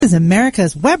Is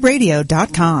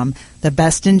America'sWebRadio.com, the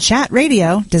best in chat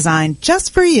radio designed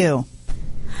just for you.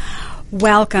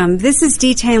 Welcome. This is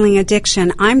Detailing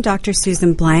Addiction. I'm Dr.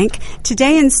 Susan Blank.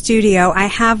 Today in studio, I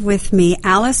have with me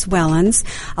Alice Wellens,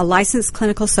 a licensed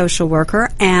clinical social worker,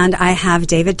 and I have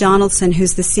David Donaldson,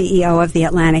 who's the CEO of the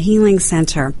Atlanta Healing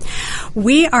Center.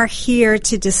 We are here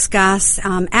to discuss,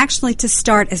 actually to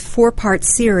start a 4-part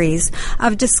series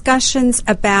of discussions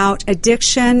about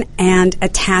addiction and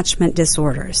attachment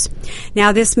disorders.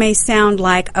 Now, this may sound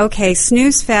like, okay,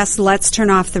 snooze fest, let's turn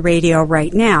off the radio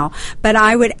right now, but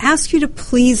I would ask you to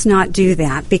please not do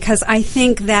that, because I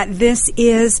think that this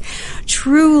is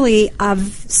truly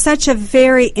such a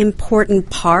very important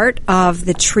part of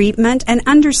the treatment and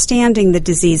understanding the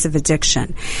disease of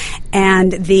addiction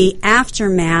and the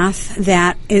aftermath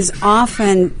that is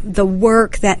often the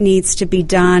work that needs to be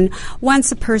done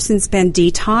once a person's been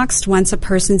detoxed, once a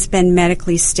person's been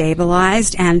medically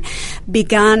stabilized and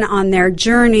begun on their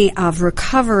journey of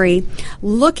recovery,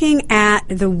 looking at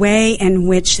the way in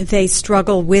which they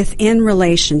struggle within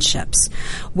relationships,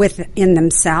 within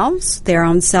themselves, their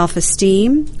own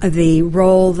self-esteem, the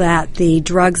role that the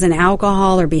drugs and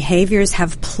alcohol or behaviors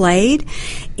have played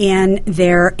in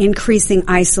their increasing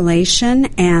isolation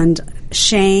and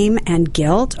shame and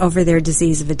guilt over their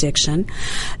disease of addiction,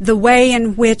 the way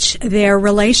in which their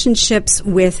relationships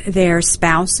with their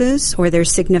spouses or their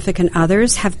significant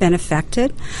others have been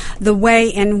affected, the way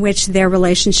in which their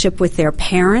relationship with their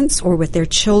parents or with their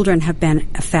children have been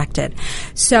affected.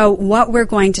 So what we're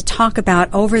going to talk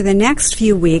about over the next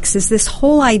few weeks is this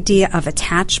whole idea of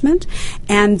attachment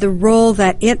and the role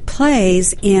that it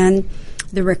plays in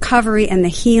the recovery and the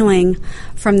healing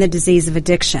from the disease of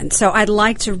addiction. So I'd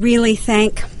like to really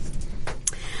thank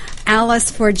Alice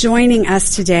for joining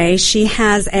us today. She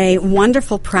has a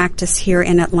wonderful practice here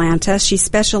in Atlanta. She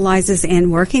specializes in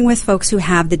working with folks who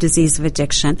have the disease of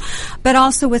addiction, but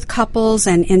also with couples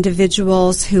and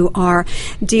individuals who are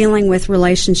dealing with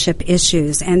relationship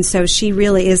issues. And so she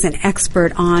really is an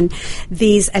expert on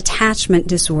these attachment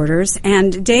disorders.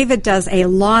 And David does a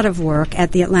lot of work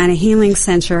at the Atlanta Healing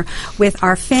Center with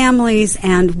our families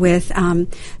and with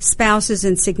spouses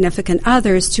and significant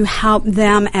others to help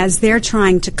them as they're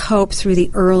trying to cope through the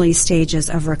early stages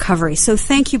of recovery. So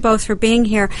thank you both for being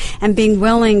here and being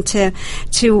willing to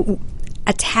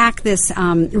attack this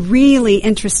really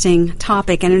interesting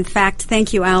topic. And in fact,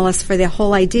 thank you, Alice, for the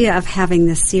whole idea of having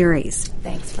this series.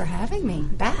 Thanks for having me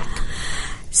back.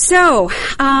 So,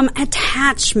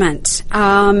 attachment.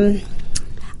 I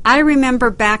remember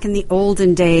back in the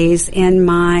olden days in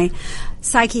my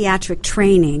psychiatric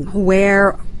training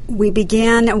where we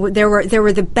began, there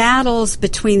were the battles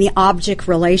between the object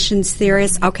relations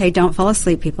theorists, okay, don't fall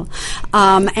asleep, people,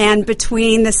 and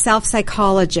between the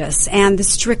self-psychologists and the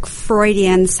strict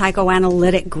Freudian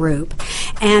psychoanalytic group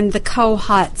and the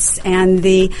Cohuts and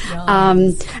the,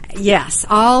 yes,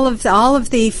 all of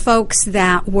the folks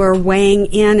that were weighing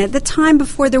in at the time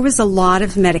before there was a lot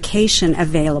of medication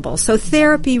available. So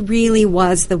therapy really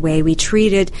was the way we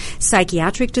treated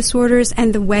psychiatric disorders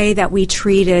and the way that we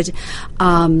treated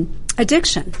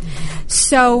addiction.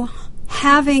 So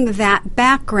having that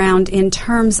background in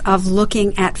terms of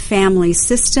looking at family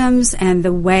systems and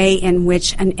the way in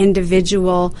which an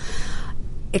individual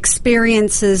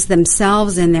experiences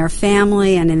themselves in their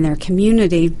family and in their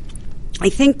community, I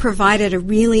think provided a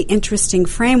really interesting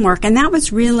framework. And that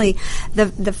was really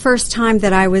the first time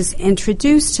that I was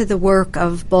introduced to the work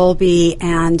of Bowlby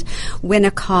and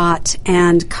Winnicott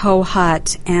and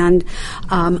Kohut and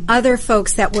other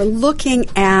folks that were looking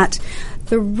at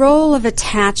the role of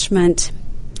attachment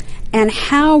and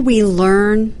how we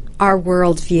learn our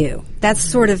worldview. That's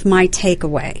sort of my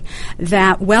takeaway,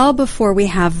 that well before we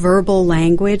have verbal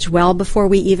language, well before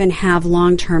we even have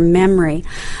long-term memory,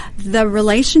 the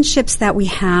relationships that we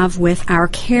have with our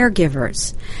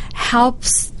caregivers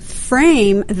helps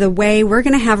frame the way we're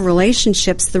going to have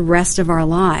relationships the rest of our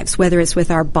lives, whether it's with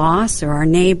our boss or our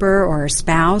neighbor or our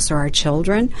spouse or our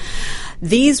children.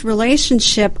 These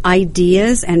relationship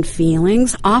ideas and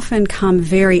feelings often come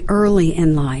very early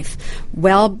in life.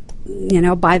 Well,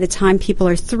 by the time people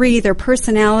are 3, their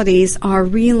personalities are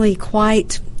really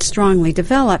quite strongly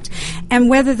developed. And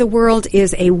whether the world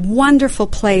is a wonderful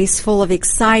place full of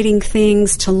exciting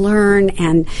things to learn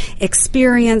and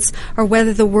experience, or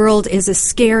whether the world is a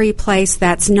scary place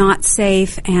that's not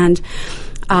safe and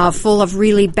full of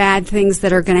really bad things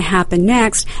that are going to happen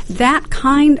next, that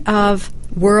kind of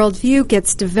worldview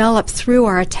gets developed through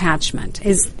our attachment.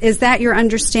 Is that your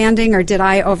understanding, or did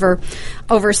I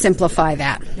oversimplify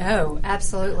that? No,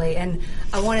 absolutely. And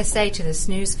I want to say to the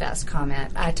snooze fest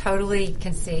comment, I totally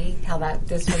can see how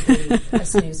this would be a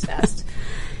snooze fest.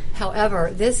 However,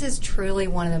 this is truly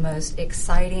one of the most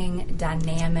exciting,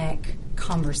 dynamic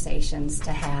conversations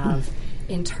to have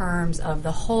in terms of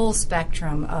the whole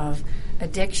spectrum of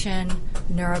addiction,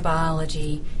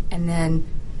 neurobiology, and then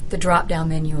the drop-down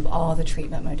menu of all the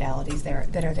treatment modalities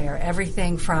that are there.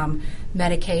 Everything from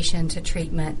medication to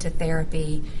treatment to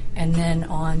therapy, and then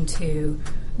on to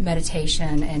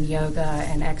meditation and yoga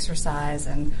and exercise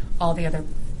and all the other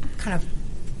kind of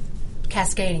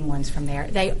cascading ones from there.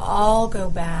 They all go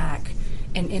back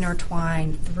and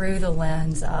intertwine through the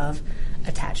lens of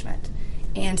attachment.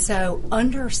 And so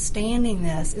understanding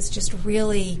this is just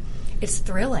really, it's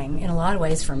thrilling in a lot of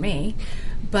ways for me,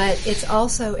 but it's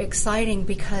also exciting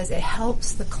because it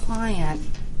helps the client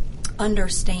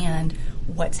understand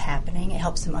what's happening. It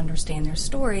helps them understand their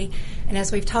story. And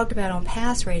as we've talked about on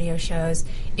past radio shows,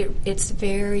 it's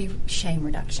very shame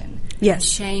reduction. Yes.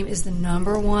 Shame is the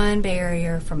number one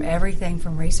barrier from everything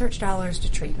from research dollars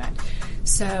to treatment.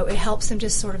 So it helps them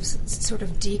just sort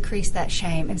of decrease that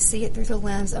shame and see it through the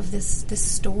lens of this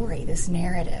story, this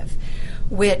narrative,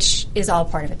 which is all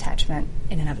part of attachment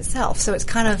in and of itself. So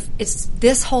it's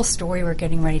this whole story we're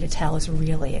getting ready to tell is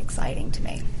really exciting to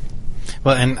me.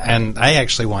 Well, and I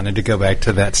actually wanted to go back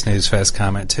to that snooze fest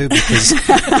comment too, because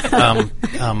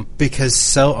because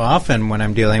so often when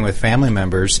I'm dealing with family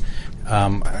members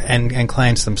and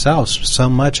clients themselves, so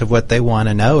much of what they want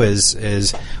to know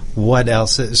is what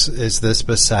else is this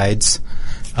besides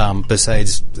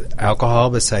alcohol,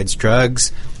 besides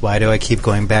drugs? Why do I keep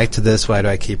going back to this? Why do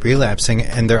I keep relapsing?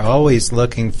 And they're always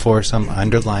looking for some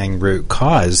underlying root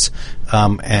cause,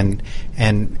 and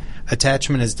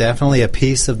attachment is definitely a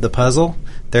piece of the puzzle.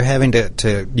 They're having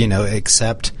to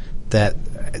accept that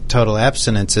total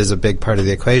abstinence is a big part of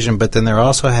the equation, but then they're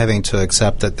also having to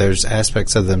accept that there's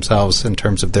aspects of themselves in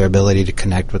terms of their ability to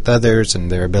connect with others and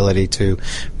their ability to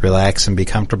relax and be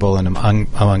comfortable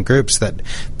among groups that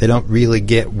they don't really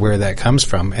get where that comes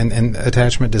from. And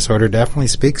attachment disorder definitely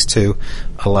speaks to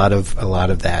a lot of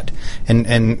that. And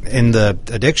in the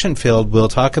addiction field, we'll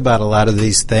talk about a lot of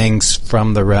these things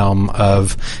from the realm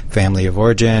of family of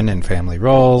origin and family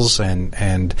roles,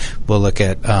 and we'll look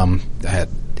at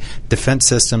defense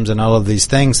systems and all of these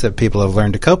things that people have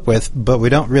learned to cope with, but we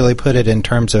don't really put it in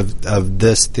terms of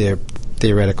this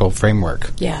theoretical framework.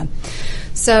 Yeah.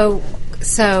 So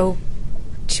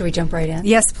should we jump right in?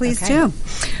 Yes, please do.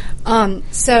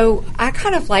 So I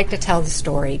kind of like to tell the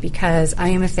story because I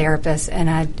am a therapist and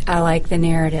I like the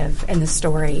narrative and the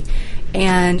story.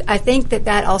 And I think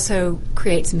that also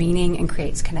creates meaning and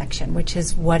creates connection, which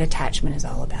is what attachment is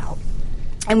all about.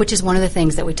 And which is one of the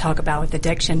things that we talk about with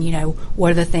addiction, what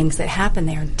are the things that happen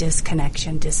there?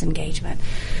 Disconnection, disengagement.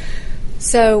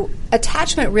 So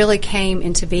attachment really came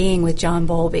into being with John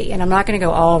Bowlby, and I'm not going to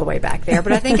go all the way back there,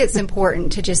 but I think it's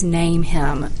important to just name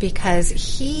him because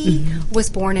he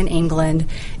was born in England,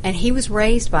 and he was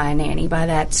raised by a nanny, by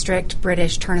that strict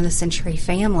British turn-of-the-century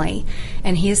family,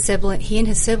 and he and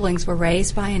his siblings were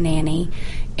raised by a nanny,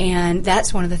 and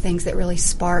that's one of the things that really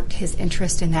sparked his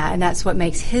interest in that, and that's what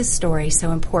makes his story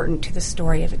so important to the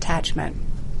story of attachment.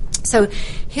 So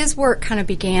his work kind of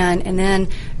began, and then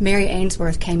Mary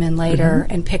Ainsworth came in later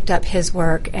and picked up his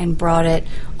work and brought it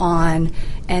on,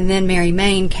 and then Mary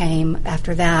Main came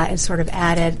after that and sort of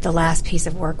added the last piece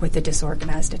of work with the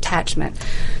disorganized attachment.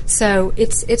 So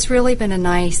it's really been a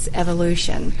nice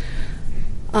evolution.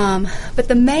 But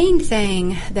the main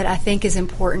thing that I think is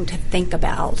important to think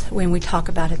about when we talk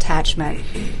about attachment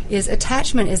is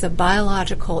a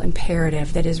biological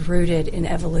imperative that is rooted in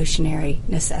evolutionary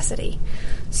necessity.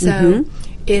 So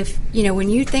if, when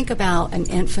you think about an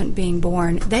infant being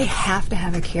born, they have to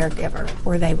have a caregiver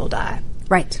or they will die.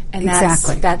 Right. And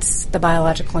exactly. That's the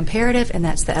biological imperative, and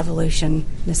that's the evolution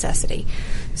necessity.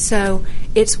 So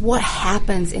it's what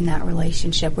happens in that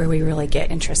relationship where we really get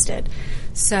interested.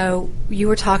 So you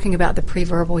were talking about the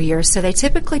preverbal years. So they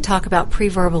typically talk about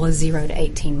preverbal as 0 to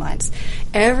 18 months.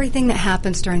 Everything that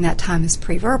happens during that time is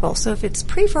preverbal. So if it's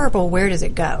preverbal, where does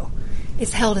it go?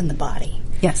 It's held in the body.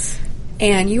 Yes.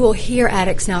 And you will hear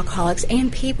addicts and alcoholics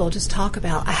and people just talk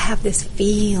about, I have this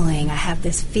feeling,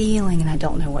 and I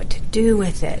don't know what to do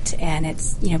with it. And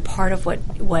it's, part of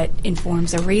what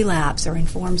informs a relapse or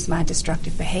informs my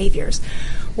destructive behaviors.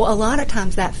 Well, a lot of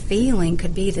times that feeling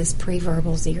could be this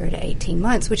preverbal 0 to 18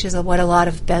 months, which is what a lot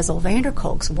of Bessel van der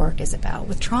Kolk's work is about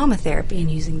with trauma therapy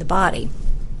and using the body.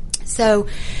 So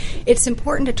it's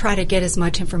important to try to get as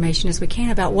much information as we can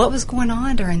about what was going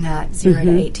on during that 0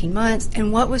 to 18 months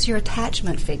and what was your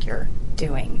attachment figure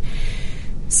doing.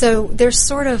 So there's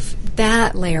sort of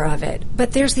that layer of it.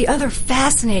 But there's the other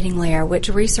fascinating layer, which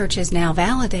research is now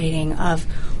validating, of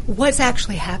what's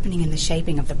actually happening in the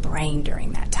shaping of the brain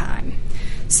during that time.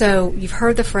 So you've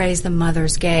heard the phrase, the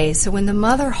mother's gaze. So when the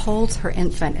mother holds her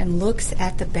infant and looks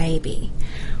at the baby,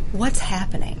 what's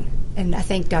happening? And I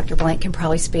think Dr. Blank can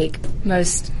probably speak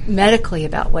most medically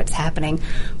about what's happening.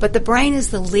 But the brain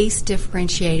is the least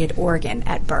differentiated organ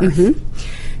at birth.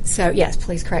 So, yes,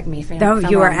 please correct me if I'm No,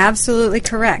 you wrong. are absolutely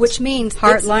correct. Which means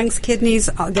heart, lungs, kidneys,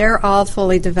 they're all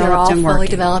fully developed and working. They're all fully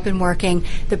developed and working.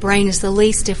 The brain is the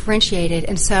least differentiated.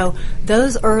 And so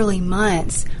those early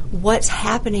months, what's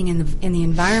happening in the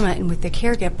environment and with the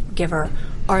caregiver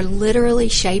are literally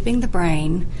shaping the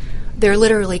brain. They're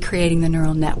literally creating the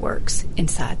neural networks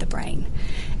inside the brain.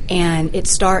 And it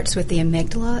starts with the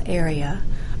amygdala area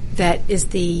that is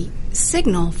the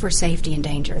signal for safety and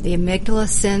danger. The amygdala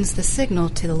sends the signal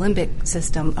to the limbic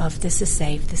system of this is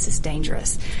safe, this is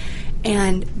dangerous.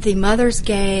 And the mother's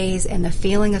gaze and the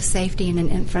feeling of safety in an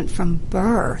infant from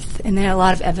birth, and then a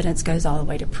lot of evidence goes all the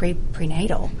way to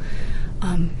prenatal,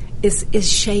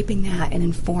 is shaping that and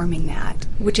informing that,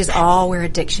 which is all where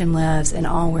addiction lives and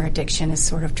all where addiction is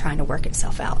sort of trying to work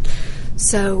itself out.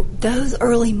 So those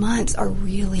early months are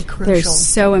really crucial. They're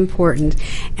so important.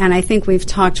 And I think we've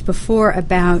talked before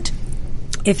about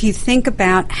if you think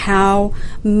about how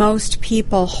most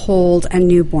people hold a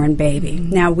newborn baby.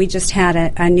 Now, we just had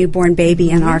a newborn baby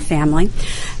in our family.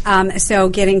 So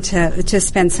getting to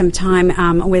spend some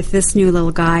time with this new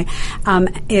little guy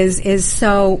is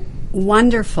so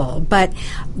wonderful, but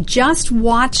just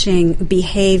watching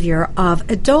behavior of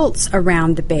adults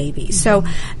around the baby. So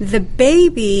the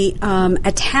baby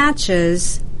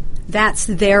attaches, that's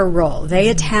their role. They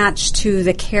attach to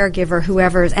the caregiver,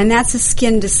 whoever's, and that's a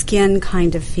skin-to-skin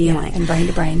kind of feeling. Yeah, and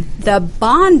brain-to-brain. The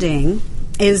bonding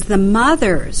is the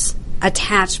mother's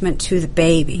attachment to the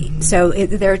baby. So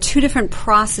there are two different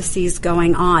processes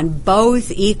going on,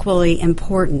 both equally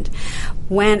important.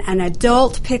 When an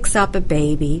adult picks up a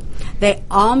baby, they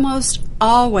almost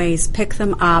always pick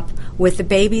them up with the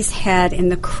baby's head in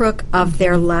the crook of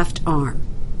their left arm.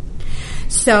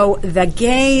 So the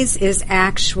gaze is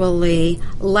actually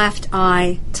left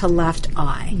eye to left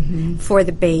eye for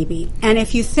the baby. And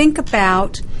if you think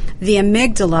about the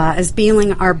amygdala as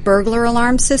being our burglar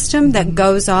alarm system that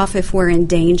goes off if we're in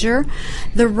danger,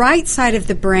 the right side of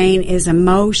the brain is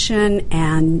emotion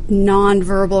and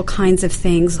nonverbal kinds of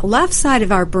things. Left side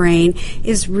of our brain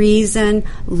is reason,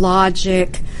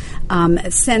 logic,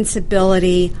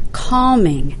 sensibility,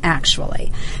 calming, actually.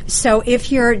 So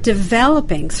if you're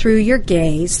developing through your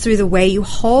gaze, through the way you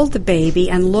hold the baby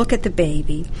and look at the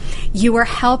baby, you are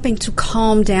helping to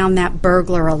calm down that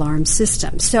burglar alarm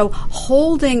system. So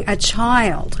holding a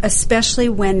child, especially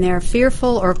when they're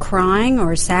fearful or crying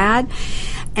or sad,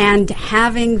 and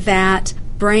having that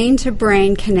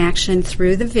brain-to-brain connection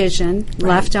through the vision,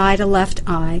 left eye to left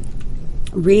eye,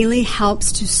 really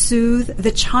helps to soothe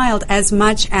the child as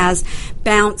much as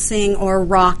bouncing or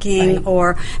rocking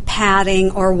or patting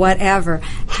or whatever.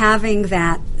 Having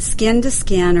that skin to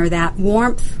skin or that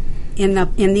warmth in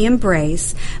the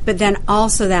embrace, but then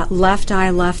also that left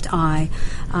eye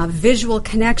visual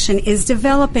connection is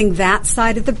developing that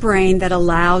side of the brain that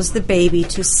allows the baby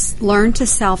to learn to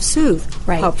self-soothe,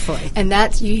 hopefully. And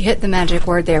that's, you hit the magic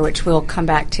word there, which we'll come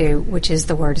back to, which is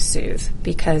the word soothe,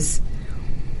 because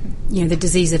the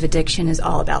disease of addiction is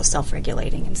all about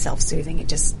self-regulating and self-soothing. It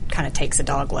just kind of takes a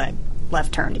dog leg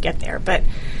left turn to get there. But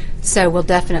so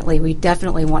we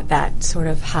definitely want that sort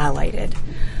of highlighted.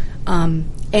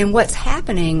 And what's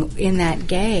happening in that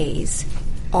gaze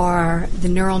are the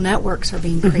neural networks are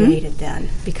being created then,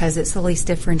 because it's the least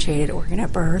differentiated organ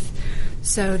at birth.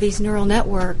 So these neural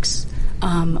networks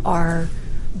are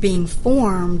being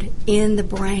formed in the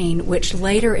brain, which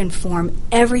later inform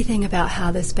everything about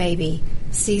how this baby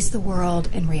sees the world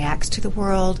and reacts to the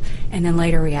world, and then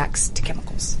later reacts to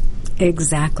chemicals.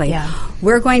 Exactly. Yeah.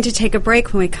 We're going to take a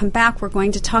break. When we come back, we're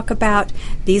going to talk about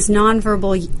these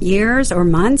nonverbal years or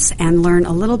months and learn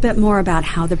a little bit more about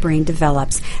how the brain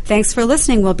develops. Thanks for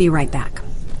listening. We'll be right back.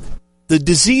 The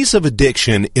disease of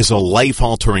addiction is a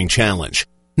life-altering challenge,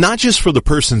 not just for the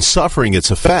person suffering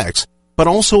its effects, but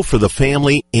also for the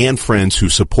family and friends who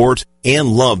support and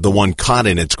love the one caught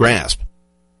in its grasp.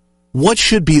 What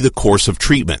should be the course of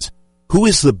treatment? Who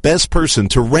is the best person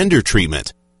to render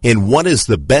treatment? And what is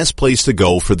the best place to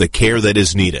go for the care that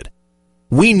is needed?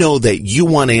 We know that you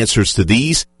want answers to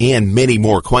these and many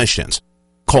more questions.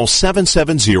 Call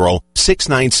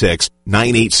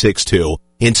 770-696-9862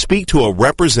 and speak to a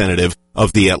representative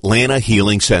of the Atlanta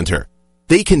Healing Center.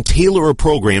 They can tailor a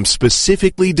program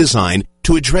specifically designed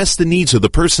to address the needs of the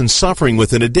person suffering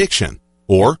with an addiction,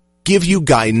 or give you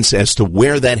guidance as to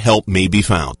where that help may be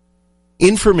found.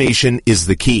 Information is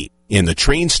the key, and the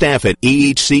trained staff at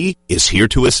AHC is here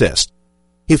to assist.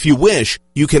 If you wish,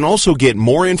 you can also get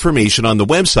more information on the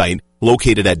website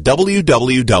located at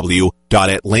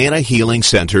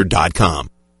www.atlantahealingcenter.com.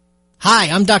 Hi,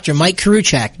 I'm Dr. Mike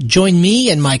Karuchak. Join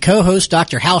me and my co-host,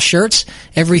 Dr. Hal Schertz,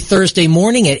 every Thursday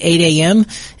morning at 8 a.m.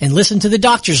 and listen to the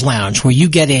Doctor's Lounge, where you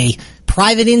get a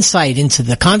private insight into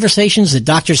the conversations that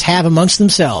doctors have amongst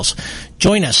themselves.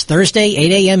 Join us Thursday,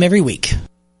 8 a.m. every week.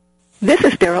 This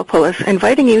is Daryl Pullis,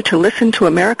 inviting you to listen to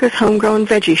America's Homegrown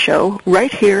Veggie Show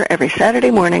right here every Saturday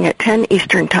morning at 10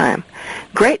 Eastern Time.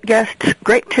 Great guests,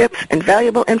 great tips, and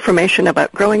valuable information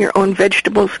about growing your own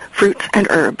vegetables, fruits, and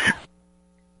herbs.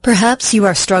 Perhaps you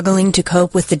are struggling to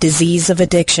cope with the disease of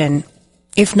addiction.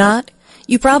 If not,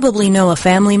 you probably know a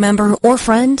family member or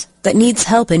friend that needs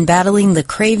help in battling the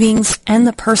cravings and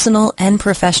the personal and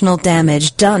professional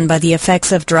damage done by the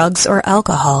effects of drugs or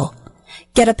alcohol.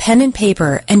 Get a pen and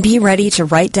paper and be ready to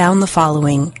write down the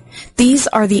following. These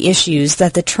are the issues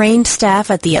that the trained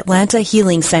staff at the Atlanta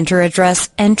Healing Center address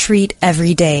and treat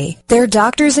every day. Their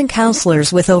doctors and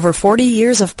counselors with over 40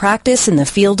 years of practice in the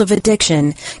field of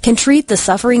addiction can treat the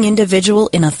suffering individual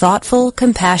in a thoughtful,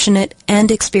 compassionate,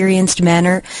 and experienced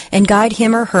manner and guide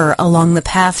him or her along the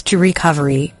path to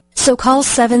recovery. So call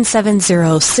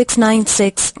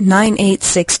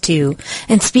 770-696-9862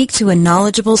 and speak to a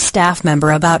knowledgeable staff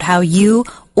member about how you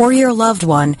or your loved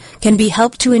one can be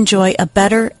helped to enjoy a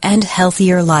better and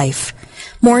healthier life.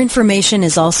 More information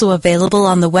is also available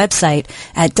on the website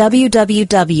at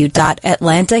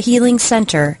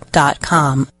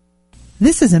www.atlantahealingcenter.com.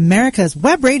 This is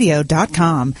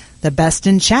America'sWebRadio.com, the best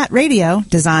in chat radio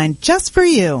designed just for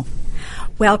you.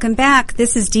 Welcome back.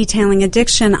 This is Detailing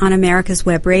Addiction on America's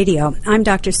Web Radio. I'm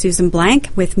Dr. Susan Blank.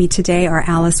 With me today are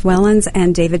Alice Wellens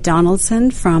and David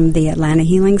Donaldson from the Atlanta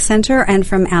Healing Center and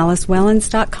from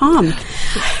AliceWellens.com.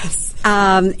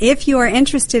 If you are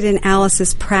interested in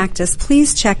Alice's practice,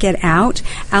 please check it out.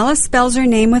 Alice spells her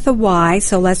name with a Y,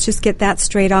 so let's just get that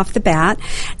straight off the bat.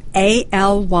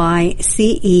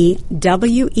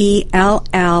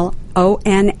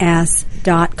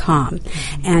 AlyceWellons.com,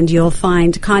 and you'll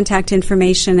find contact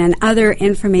information and other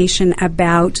information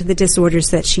about the disorders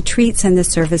that she treats and the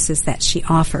services that she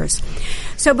offers.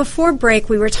 So before break,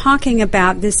 we were talking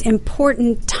about this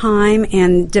important time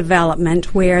in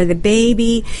development where the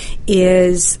baby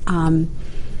is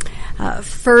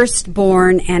first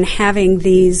born and having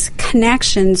these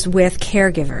connections with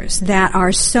caregivers that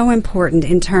are so important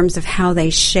in terms of how they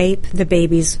shape the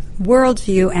baby's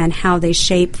worldview and how they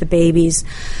shape the baby's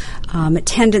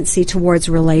tendency towards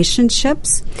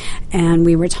relationships. And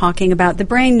we were talking about the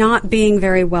brain not being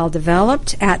very well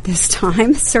developed at this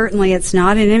time. Certainly it's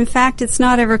not. And in fact, it's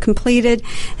not ever completed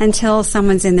until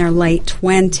someone's in their late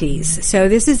 20s. So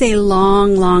this is a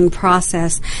long, long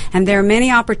process. And there are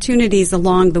many opportunities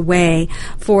along the way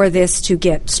for this to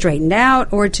get straightened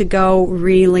out or to go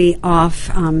really off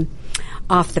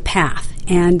the path.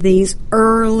 And these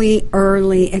early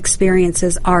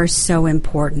experiences are so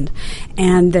important.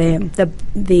 And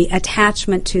the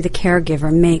attachment to the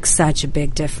caregiver makes such a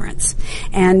big difference.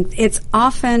 And it's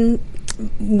often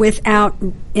without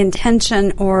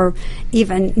intention or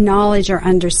even knowledge or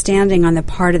understanding on the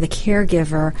part of the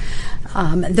caregiver,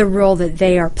 the role that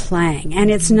they are playing.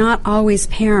 And it's not always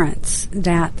parents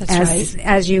that,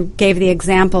 as you gave the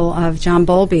example of John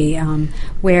Bowlby,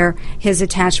 where his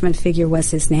attachment figure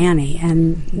was his nanny.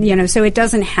 And, so it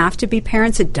doesn't have to be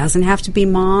parents, it doesn't have to be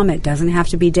mom, it doesn't have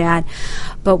to be dad,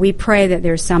 but we pray that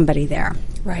there's somebody there.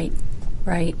 Right.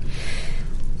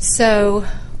 So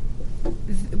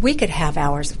we could have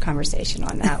hours of conversation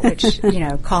on that, which,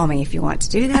 call me if you want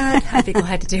to do that. I'd be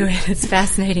glad to do it. It's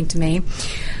fascinating to me.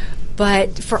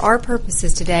 But for our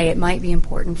purposes today, it might be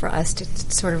important for us to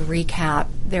sort of recap.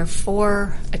 There are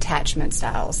 4 attachment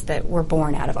styles that were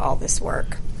born out of all this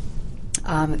work.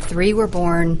 3 were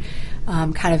born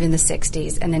kind of in the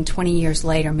 60s, and then 20 years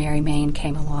later, Mary Main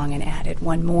came along and added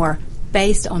 1 more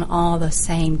based on all the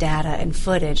same data and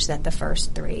footage that the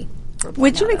first 3 were born.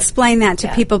 Would you explain that to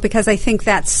people? Because I think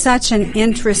that's such an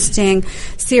interesting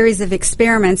series of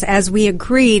experiments, as we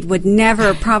agreed would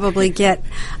never probably get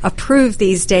approved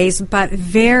these days, but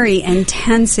very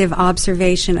intensive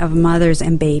observation of mothers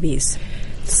and babies.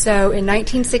 So in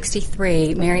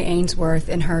 1963, Mary Ainsworth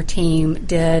and her team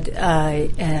did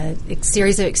a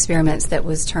series of experiments that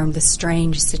was termed the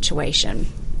strange situation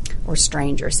or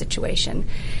stranger situation.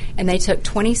 And they took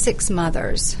 26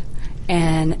 mothers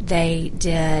and they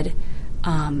did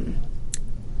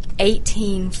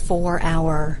 18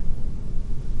 4-hour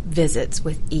visits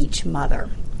with each mother.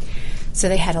 So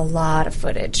they had a lot of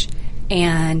footage.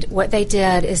 And what they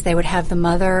did is they would have the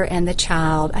mother and the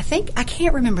child, I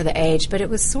can't remember the age, but it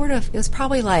was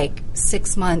probably like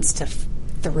 6 months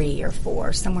to 3 or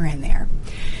 4, somewhere in there.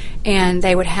 And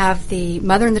they would have the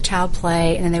mother and the child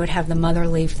play, and then they would have the mother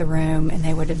leave the room, and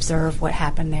they would observe what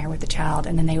happened there with the child.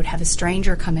 And then they would have a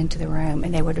stranger come into the room,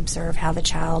 and they would observe how the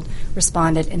child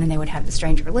responded, and then they would have the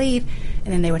stranger leave,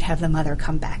 and then they would have the mother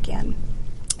come back in.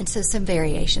 And so some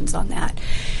variations on that.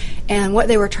 And what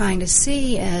they were trying to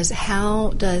see is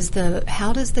how does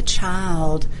the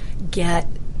child get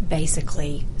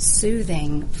basically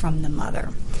soothing from the mother.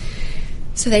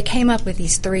 So they came up with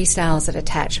these 3 styles of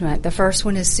attachment. The first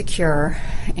one is secure,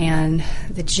 and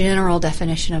the general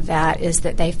definition of that is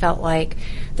that they felt like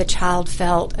the child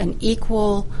felt an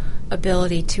equal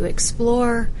ability to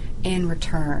explore and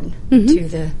return to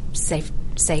the safe,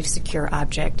 secure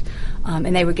object.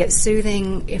 And they would get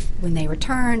soothing when they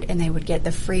returned, and they would get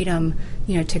the freedom,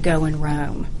 to go and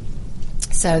roam.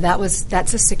 So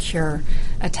that's a secure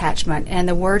attachment. And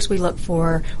the words we look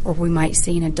for, or we might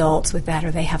see in adults with that,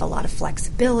 are they have a lot of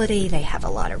flexibility, they have a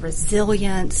lot of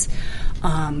resilience,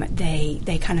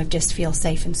 they kind of just feel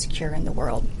safe and secure in the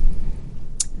world.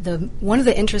 One of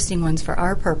the interesting ones for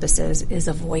our purposes is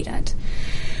avoidant.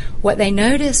 What they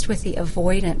noticed with the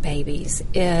avoidant babies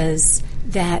is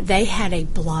that they had a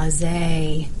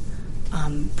blasé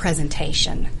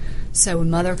presentation. So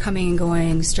mother coming and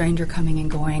going, stranger coming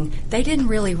and going, they didn't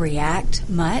really react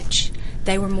much.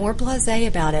 They were more blasé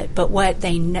about it. But what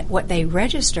they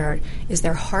registered is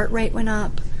their heart rate went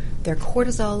up, their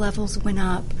cortisol levels went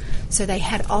up. So they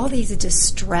had all these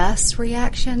distress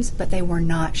reactions, but they were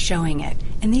not showing it.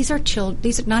 And these are children.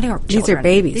 These are not our children. These are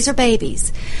babies. These are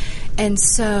babies. And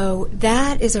so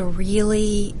that is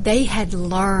they had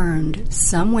learned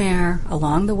somewhere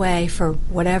along the way, for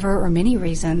whatever or many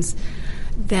reasons,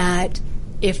 that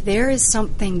if there is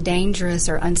something dangerous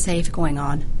or unsafe going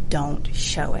on, don't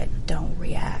show it, don't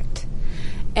react.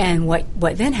 And what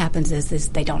then happens is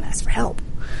they don't ask for help,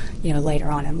 later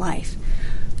on in life.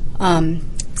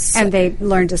 And they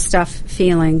learn to stuff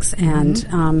feelings and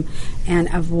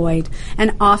avoid.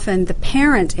 And often the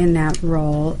parent in that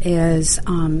role does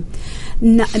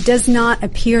not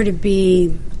appear to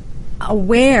be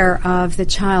aware of the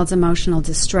child's emotional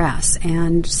distress,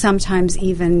 and sometimes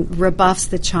even rebuffs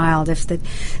the child. If the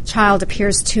child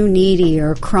appears too needy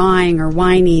or crying or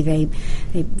whiny, they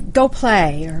go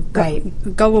play or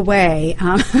go away,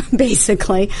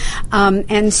 basically.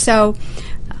 And so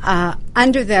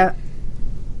under the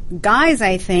guise,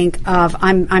 I think, of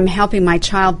I'm helping my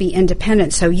child be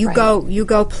independent, so you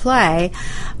go play,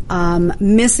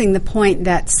 missing the point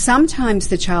that sometimes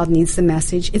the child needs the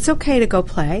message. It's okay to go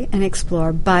play and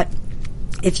explore, but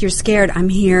if you're scared, I'm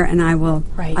here, and I will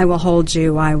hold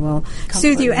you, I will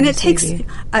soothe you. And it takes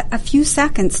a few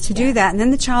seconds to do that, and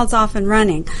then the child's off and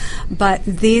running. But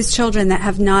these children that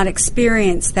have not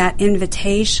experienced that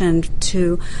invitation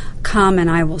to come and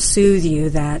I will soothe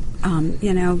you, that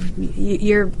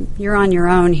you're on your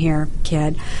own here,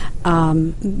 kid,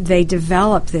 they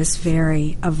develop this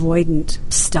very avoidant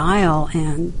style,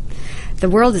 and the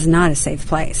world is not a safe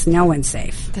place. No one's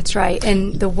safe. That's right.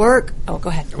 And the work... Oh, go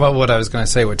ahead. Well, what I was going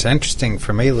to say, what's interesting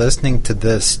for me listening to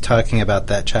this, talking about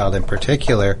that child in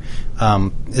particular,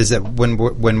 is that when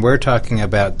we're talking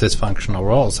about dysfunctional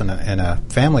roles in a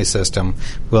family system,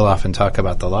 we'll often talk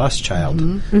about the lost child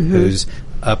who's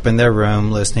up in their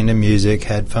room listening to music,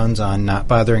 headphones on, not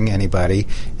bothering anybody.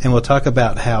 And we'll talk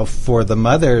about how for the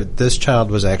mother, this child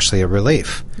was actually a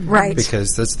relief. Right.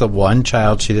 Because that's the one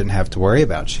child she didn't have to worry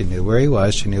about. She knew where he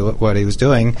was, she knew what he was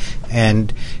doing,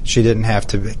 and she didn't have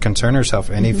to concern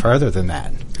herself any further than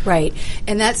that. Right.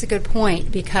 And that's a good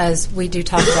point, because we do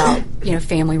talk about,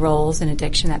 family roles and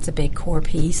addiction. That's a big core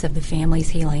piece of the family's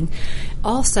healing.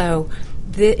 Also,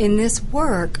 in this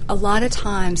work, a lot of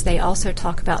times they also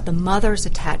talk about the mother's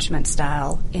attachment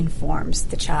style informs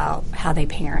the child, how they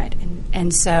parent.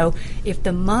 And so if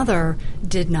the mother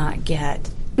did not get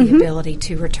the ability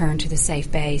to return to the safe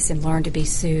base and learn to be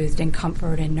soothed and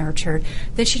comforted and nurtured,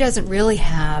 then she doesn't really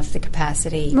have the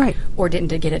capacity or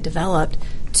didn't get it developed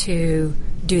to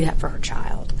do that for her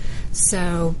child.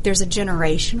 So there's a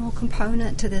generational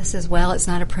component to this as well. It's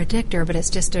not a predictor, but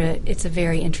it's a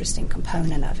very interesting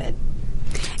component of it.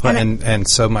 Well, and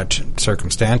so much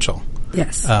circumstantial.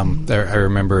 Yes. I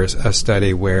remember a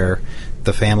study where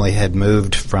the family had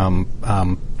moved from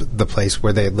the place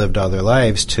where they had lived all their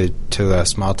lives to a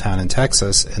small town in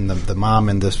Texas, and the mom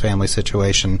in this family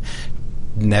situation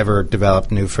never developed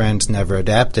new friends, never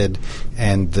adapted,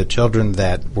 and the children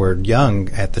that were young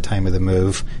at the time of the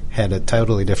move had a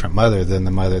totally different mother than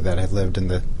the mother that had lived in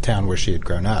the town where she had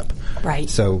grown up. Right.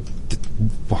 So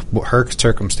her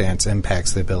circumstance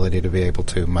impacts the ability to be able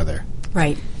to mother.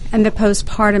 Right. And the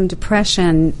postpartum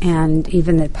depression and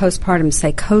even the postpartum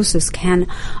psychosis can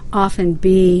often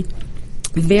be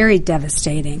very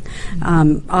devastating,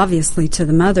 obviously to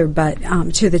the mother, but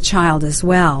to the child as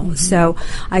well. Mm-hmm. So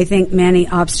I think many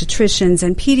obstetricians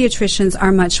and pediatricians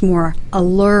are much more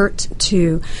alert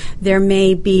to there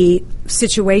may be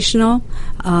situational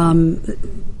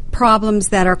problems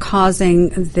that are causing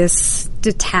this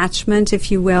detachment,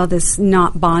 if you will, this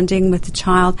not bonding with the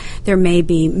child. There may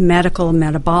be medical,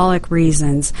 metabolic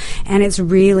reasons, and it's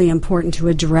really important to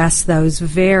address those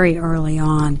very early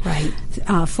on, right,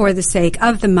 for the sake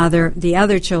of the mother, the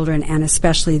other children, and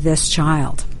especially this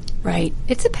child. Right.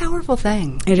 It's a powerful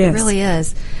thing. It is. It really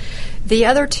is. The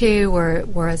other two were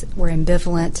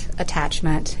ambivalent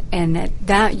attachment, and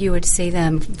that you would see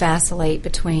them vacillate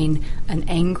between an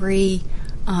angry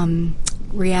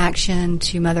reaction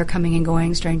to mother coming and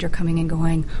going, stranger coming and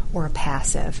going, or a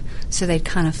passive. So they'd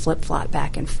kind of flip-flop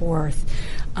back and forth.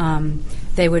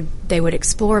 They would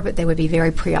explore, but they would be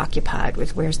very preoccupied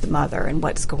with where's the mother and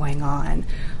what's going on.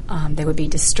 They would be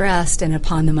distressed, and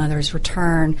upon the mother's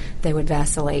return, they would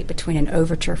vacillate between an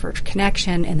overture for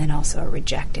connection and then also a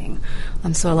rejecting.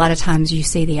 So a lot of times you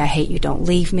see the "I hate you, don't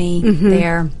leave me"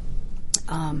 there.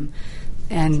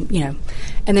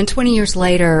 And then 20 years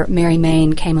later, Mary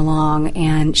Main came along,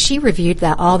 and she reviewed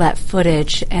all that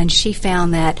footage, and she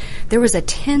found that there was a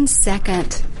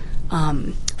 10-second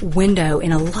window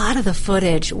in a lot of the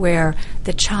footage where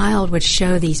the child would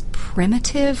show these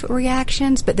primitive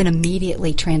reactions, but then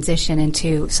immediately transition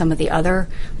into some of the other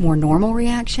more normal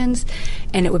reactions.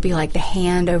 And it would be like the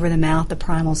hand over the mouth, the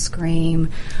primal scream,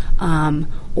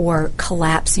 or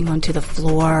collapsing onto the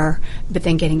floor, but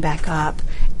then getting back up.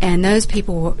 And those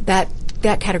people, that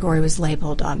category was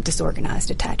labeled disorganized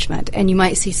attachment. And you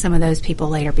might see some of those people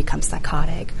later become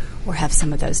psychotic or have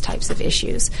some of those types of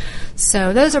issues.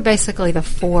 So those are basically the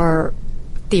four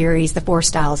theories, the four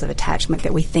styles of attachment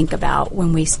that we think about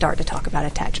when we start to talk about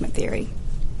attachment theory.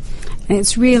 And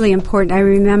it's really important. I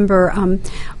remember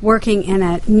working in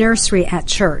a nursery at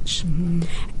church,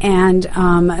 and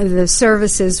the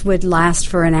services would last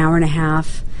for an hour and a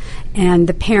half, and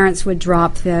the parents would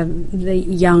drop the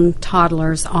young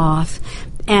toddlers off.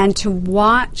 And to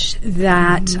watch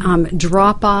that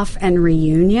drop-off and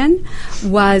reunion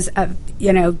was,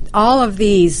 all of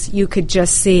these you could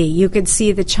just see. You could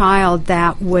see the child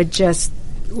that would just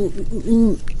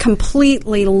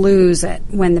completely lose it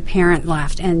when the parent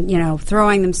left, and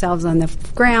throwing themselves on the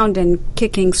ground and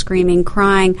kicking, screaming,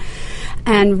 crying,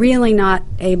 and really not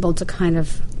able to kind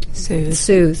of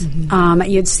soothe.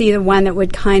 You'd see the one that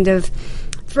would kind of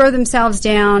throw themselves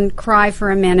down, cry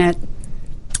for a minute,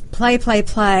 play.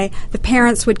 The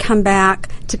parents would come back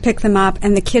to pick them up,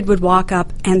 and the kid would walk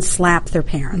up and slap their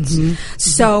parents.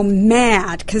 So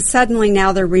mad, because suddenly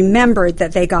now they're remembered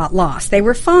that they got lost. They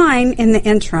were fine in the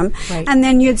interim. Right. And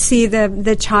then you'd see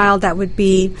the child that would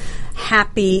be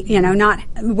happy,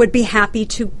 would be happy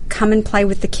to come and play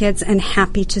with the kids and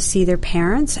happy to see their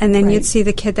parents. And then you'd see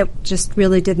the kid that just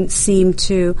really didn't seem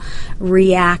to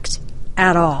react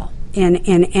at all in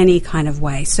any kind of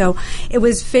way. So it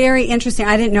was very interesting.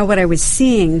 I didn't know what I was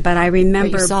seeing, but I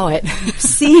remember but you saw it.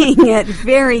 seeing it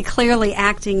very clearly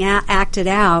acted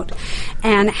out,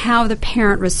 and how the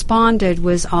parent responded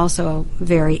was also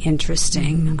very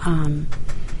interesting.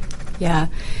 Yeah.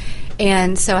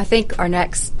 And so I think our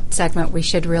next segment we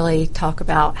should really talk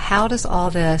about how does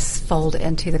all this fold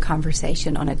into the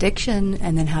conversation on addiction,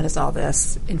 and then how does all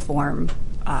this inform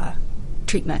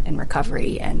treatment and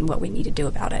recovery and what we need to do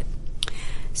about it.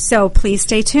 So please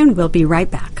stay tuned. We'll be right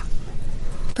back.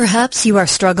 Perhaps you are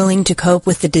struggling to cope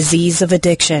with the disease of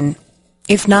addiction.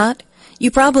 If not,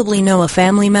 you probably know a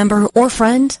family member or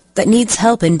friend that needs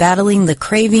help in battling the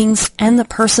cravings and the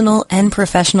personal and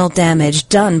professional damage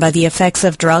done by the effects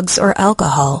of drugs or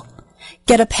alcohol.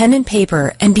 Get a pen and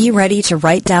paper and be ready to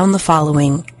write down the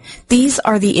following. These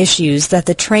are the issues that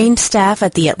the trained staff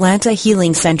at the Atlanta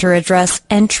Healing Center address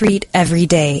and treat every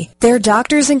day. Their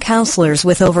doctors and counselors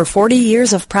with over 40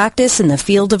 years of practice in the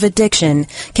field of addiction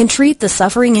can treat the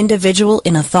suffering individual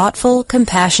in a thoughtful,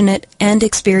 compassionate, and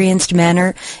experienced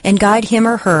manner and guide him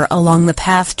or her along the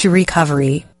path to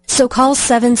recovery. So call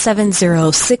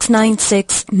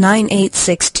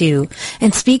 770-696-9862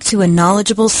 and speak to a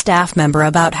knowledgeable staff member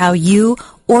about how you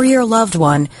or your loved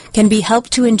one can be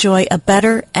helped to enjoy a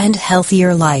better and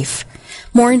healthier life.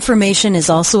 More information is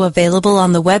also available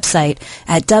on the website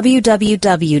at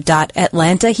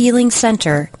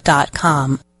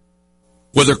www.atlantahealingcenter.com.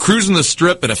 Whether cruising the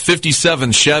strip in a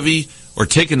 57 Chevy or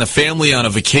taking the family on a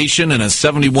vacation in a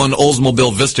 71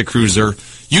 Oldsmobile Vista Cruiser,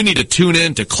 you need to tune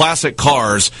in to Classic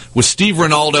Cars with Steve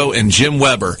Ronaldo and Jim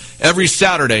Weber every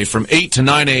Saturday from 8 to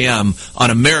 9 a.m. on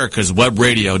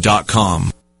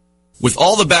americaswebradio.com. With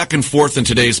all the back and forth in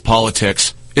today's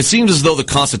politics, it seems as though the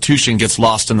Constitution gets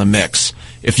lost in the mix.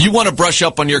 If you want to brush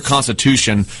up on your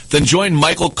Constitution, then join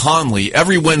Michael Conley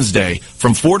every Wednesday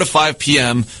from 4 to 5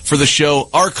 p.m. for the show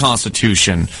Our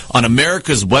Constitution on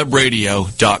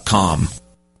americaswebradio.com.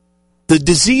 The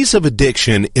disease of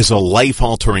addiction is a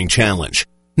life-altering challenge,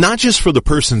 not just for the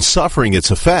person suffering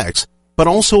its effects, but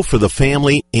also for the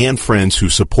family and friends who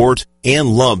support and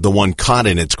love the one caught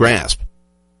in its grasp.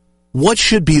 What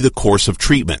should be the course of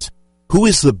treatment? Who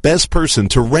is the best person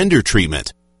to render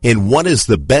treatment? And what is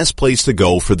the best place to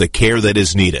go for the care that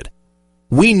is needed?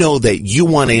 We know that you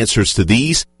want answers to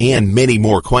these and many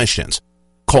more questions.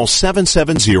 Call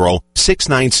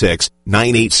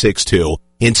 770-696-9862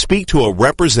 and speak to a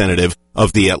representative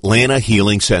of the Atlanta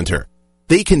Healing Center.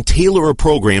 They can tailor a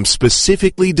program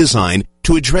specifically designed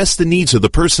to address the needs of the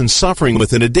person suffering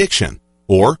with an addiction,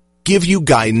 or give you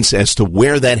guidance as to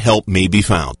where that help may be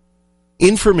found.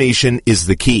 Information is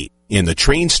the key, and the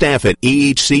trained staff at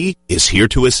AHC is here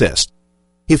to assist.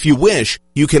 If you wish,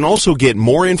 you can also get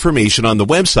more information on the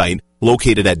website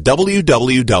located at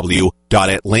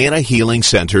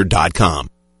www.atlantahealingcenter.com.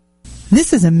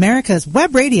 This is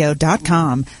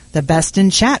americaswebradio.com, the best in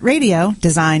chat radio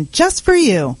designed just for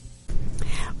you.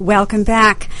 Welcome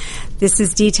back. This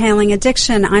is Detailing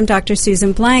Addiction. I'm Dr.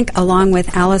 Susan Blank, along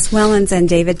with Alice Wellens and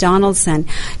David Donaldson.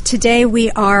 Today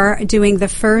we are doing the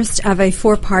first of a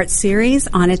 4-part series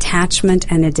on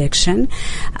attachment and addiction.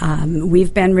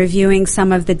 We've been reviewing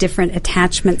some of the different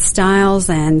attachment styles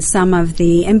and some of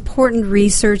the important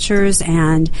researchers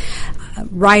and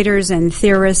writers and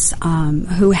theorists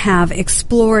who have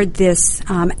explored this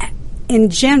in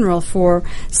general for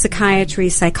psychiatry,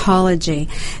 psychology.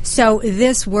 So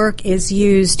this work is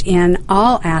used in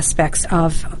all aspects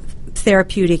of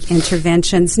therapeutic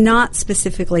interventions, not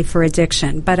specifically for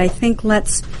addiction. But I think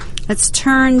let's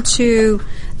turn to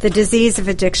the disease of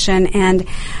addiction, and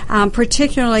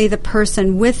particularly the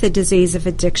person with the disease of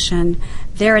addiction.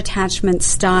 Their attachment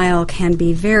style can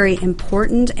be very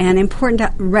important, and important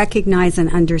to recognize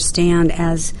and understand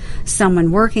as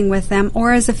someone working with them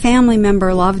or as a family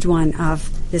member, loved one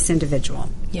of this individual.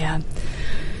 Yeah.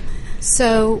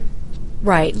 So,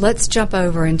 right, let's jump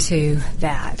over into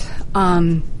that.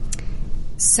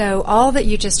 So all that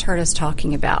you just heard us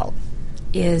talking about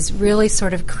is really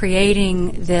sort of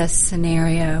creating this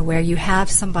scenario where you have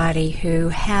somebody who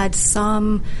had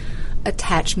some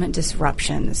attachment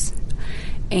disruptions,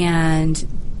 and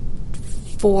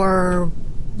for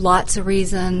lots of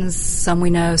reasons, some we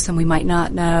know, some we might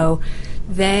not know,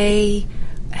 they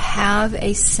have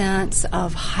a sense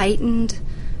of heightened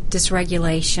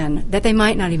dysregulation that they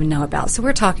might not even know about. So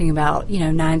we're talking about,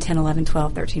 9, 10, 11,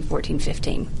 12, 13, 14,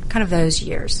 15, kind of those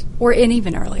years, and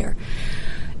even earlier.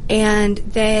 And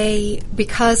they,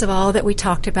 because of all that we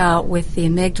talked about with the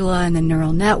amygdala and the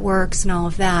neural networks and all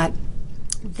of that,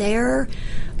 their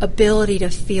ability to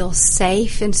feel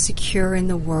safe and secure in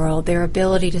the world, their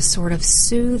ability to sort of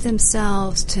soothe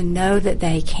themselves, to know that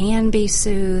they can be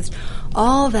soothed,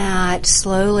 all that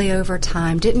slowly over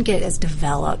time didn't get as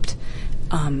developed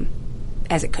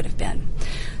as it could have been.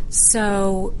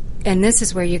 So, and this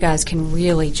is where you guys can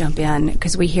really jump in,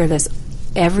 because we hear this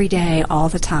every day, all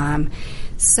the time.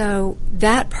 So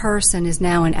that person is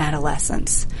now in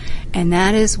adolescence, and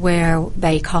that is where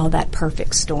they call that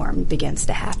perfect storm begins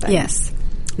to happen. Yes.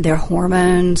 Their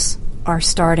hormones are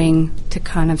starting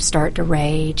to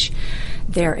rage.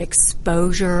 Their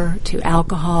exposure to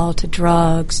alcohol, to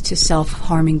drugs, to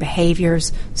self-harming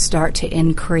behaviors start to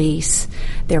increase.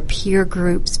 Their peer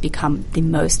groups become the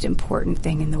most important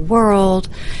thing in the world.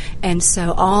 And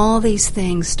so all these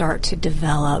things start to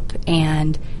develop,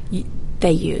 and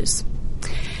they use.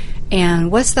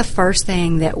 And what's the first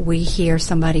thing that we hear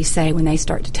somebody say when they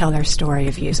start to tell their story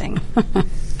of using?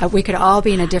 We could all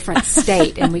be in a different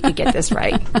state and we could get this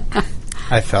right.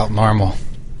 I felt normal.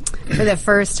 For the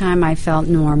first time, I felt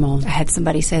normal. I had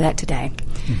somebody say that today.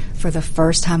 For the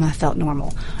first time, I felt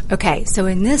normal. Okay, so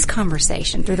in this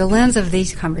conversation, through the lens of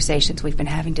these conversations we've been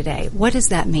having today, what does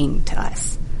that mean to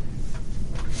us?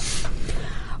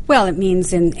 Well, it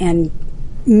means in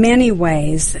many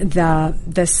ways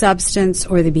the substance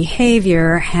or the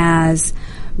behavior has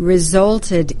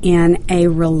resulted in a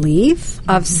relief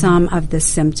of some of the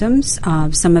symptoms,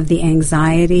 some of the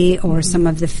anxiety or some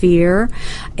of the fear.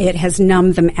 It has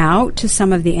numbed them out to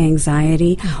some of the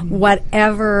anxiety.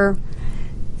 Whatever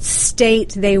state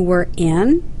they were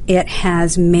in, it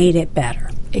has made it better.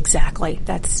 Exactly.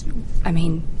 That's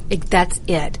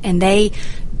it. And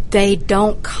they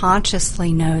don't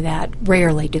consciously know that.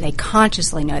 Rarely do they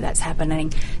consciously know that's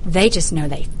happening. They just know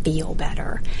they feel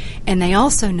better. And they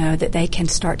also know that they can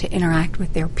start to interact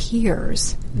with their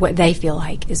peers, what they feel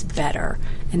like is better.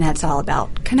 And that's all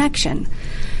about connection.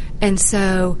 And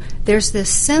so there's this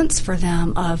sense for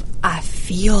them of, I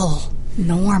feel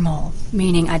normal,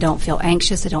 meaning I don't feel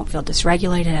anxious, I don't feel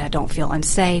dysregulated, I don't feel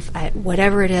unsafe,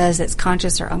 whatever it is that's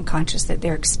conscious or unconscious that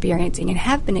they're experiencing and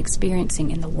have been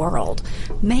experiencing in the world,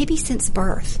 maybe since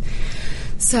birth.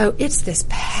 So it's this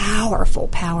powerful,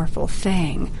 powerful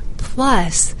thing.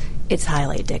 Plus, it's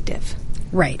highly addictive.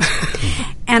 Right.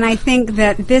 And I think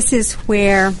that this is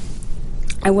where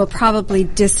I will probably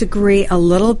disagree a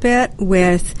little bit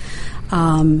with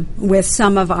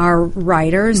some of our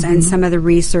writers and some of the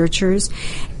researchers,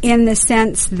 in the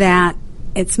sense that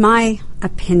it's my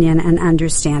opinion and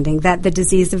understanding that the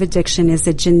disease of addiction is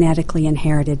a genetically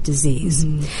inherited disease.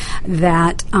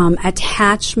 That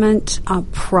attachment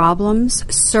problems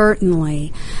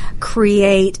certainly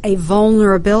create a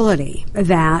vulnerability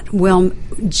that will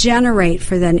generate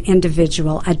for the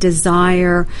individual a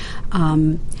desire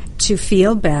to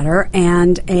feel better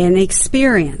and an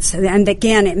experience. And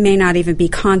again, it may not even be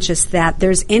conscious that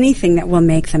there's anything that will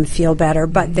make them feel better,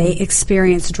 but they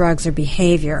experience drugs or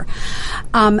behavior.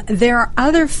 There are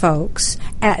other folks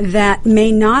that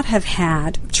may not have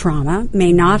had trauma,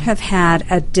 may not have had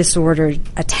a disordered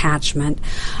attachment,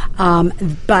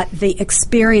 but the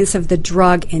experience of the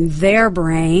drug in their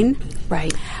brain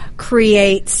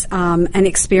creates an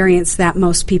experience that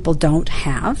most people don't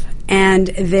have. And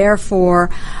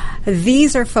therefore,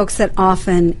 these are folks that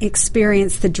often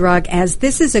experience the drug as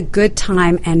this is a good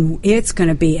time and it's going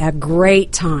to be a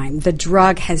great time. The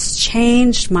drug has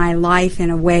changed my life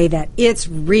in a way that it's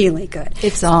really good.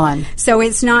 It's on. So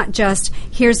it's not just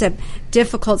here's a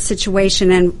difficult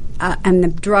situation and the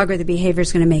drug or the behavior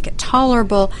is going to make it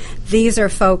tolerable. These are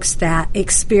folks that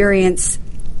experience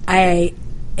a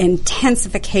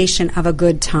intensification of a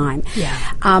good time.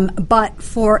 But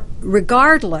for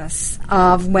regardless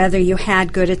of whether you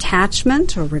had good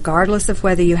attachment or regardless of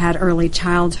whether you had early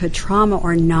childhood trauma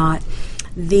or not,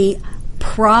 the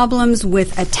problems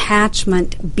with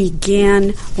attachment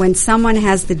begin when someone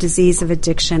has the disease of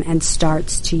addiction and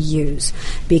starts to use,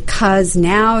 because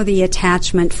now the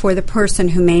attachment for the person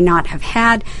who may not have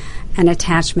had an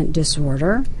attachment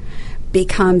disorder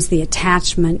becomes the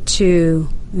attachment to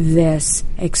this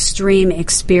extreme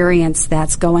experience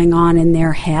that's going on in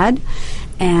their head,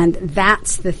 and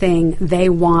that's the thing they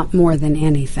want more than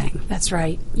anything. That's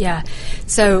right. Yeah.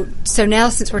 So now,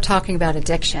 since we're talking about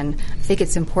addiction, I think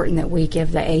it's important that we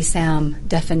give the ASAM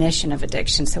definition of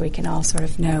addiction so we can all sort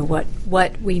of know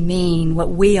what we mean, what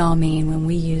we all mean when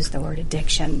we use the word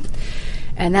addiction.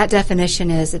 And that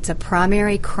definition is it's a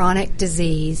primary chronic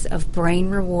disease of brain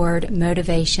reward,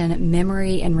 motivation,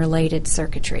 memory, and related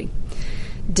circuitry.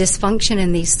 Dysfunction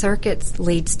in these circuits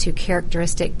leads to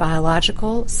characteristic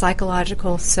biological,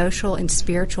 psychological, social, and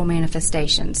spiritual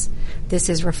manifestations. This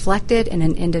is reflected in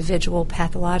an individual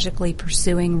pathologically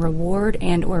pursuing reward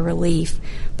and or relief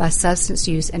by substance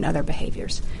use and other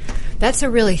behaviors. That's a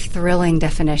really thrilling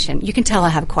definition. You can tell I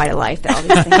have quite a life. All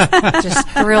these things just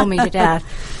thrill me to death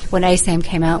when ASAM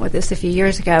came out with this a few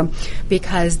years ago,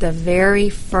 because the very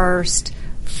first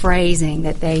phrasing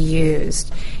that they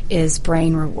used is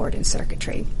brain reward and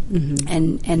circuitry.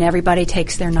 And everybody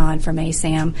takes their nod from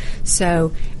ASAM.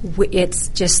 So it's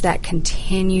just that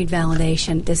continued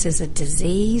validation. This is a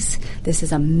disease. This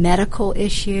is a medical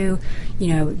issue.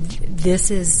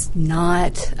 This is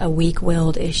not a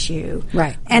weak-willed issue.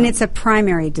 Right. And it's a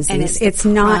primary disease. And it's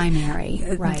not primary.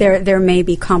 Right. There may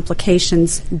be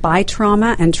complications by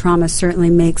trauma, and trauma certainly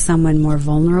makes someone more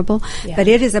vulnerable. Yeah. But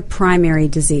it is a primary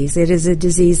disease. It is a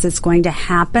disease that's going to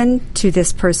happen to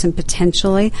this person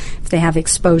potentially if they have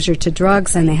exposure to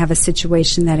drugs and they have a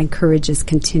situation that encourages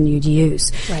continued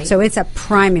use. Right. So it's a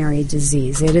primary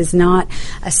disease. It is not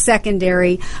a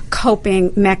secondary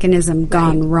coping mechanism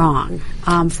gone wrong.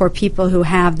 For people who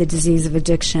have the disease of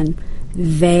addiction,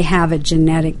 they have a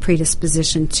genetic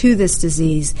predisposition to this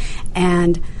disease,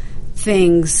 and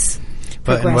things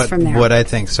progress from there. What I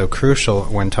think is so crucial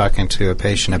when talking to a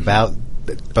patient about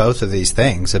both of these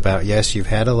things, about, yes, you've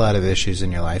had a lot of issues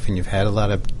in your life and you've had a lot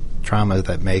of trauma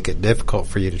that make it difficult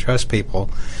for you to trust people,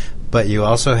 but you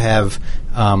also have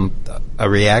a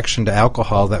reaction to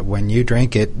alcohol that when you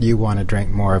drink it, you want to drink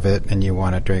more of it, and you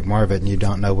want to drink more of it, and you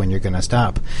don't know when you're going to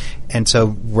stop. And so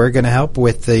we're going to help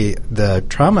with the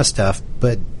trauma stuff,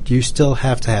 but you still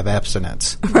have to have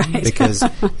abstinence. Right. Because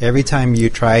every time you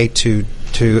try to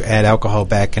to add alcohol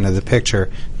back into the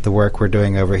picture, the work we're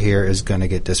doing over here is going to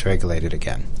get dysregulated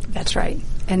again. That's right.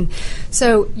 And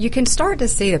so you can start to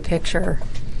see the picture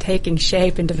taking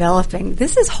shape and developing.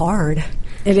 This is hard.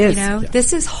 It is.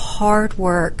 This is hard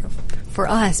work for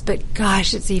us, but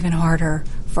gosh, it's even harder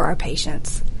for our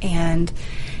patients. And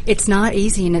it's not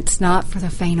easy, and it's not for the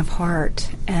faint of heart.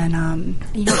 And,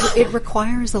 it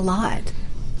requires a lot.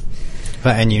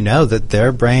 And that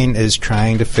their brain is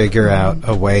trying to figure out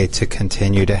a way to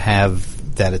continue to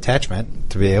have that attachment,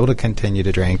 to be able to continue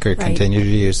to drink or continue to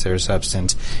use their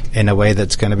substance in a way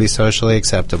that's going to be socially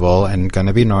acceptable and going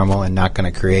to be normal and not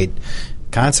going to create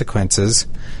consequences.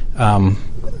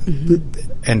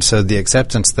 And so the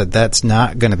acceptance that that's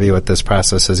not going to be what this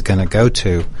process is going to go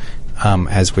to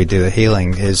as we do the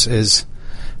healing is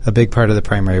a big part of the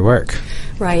primary work.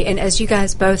 Right. And as you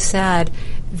guys both said,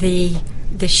 the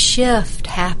shift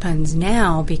happens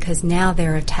now because now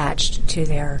they're attached to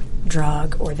their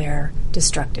drug or their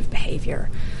destructive behavior.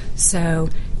 So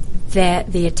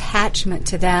that the attachment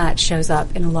to that shows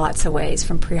up in lots of ways,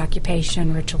 from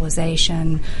preoccupation,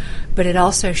 ritualization, but it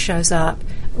also shows up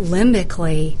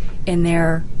limbically in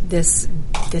their this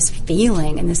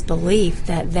feeling and this belief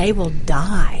that they will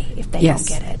die if they don't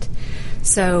get it.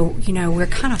 So, we're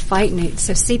kind of fighting it.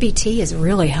 So CBT is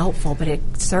really helpful, but it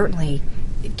certainly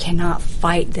cannot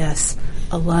fight this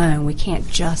alone. We can't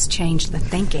just change the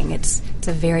thinking. It's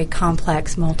a very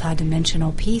complex,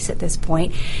 multidimensional piece at this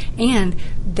point, and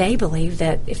they believe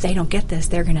that if they don't get this,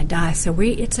 they're going to die. So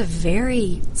it's a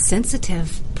very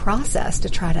sensitive process to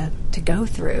try to go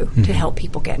through to help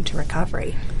people get into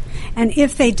recovery. And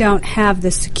if they don't have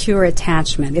the secure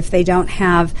attachment, if they don't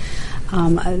have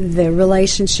the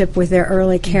relationship with their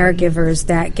early caregivers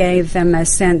that gave them a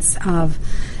sense of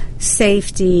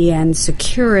safety and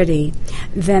security,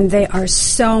 then they are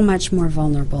so much more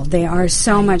vulnerable. They are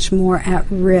so much more at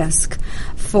risk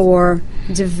for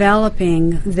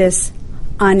developing this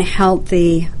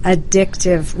unhealthy,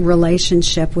 addictive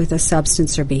relationship with a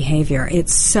substance or behavior.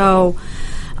 It's so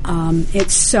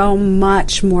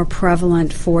much more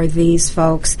prevalent for these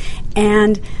folks,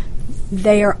 and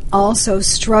they are also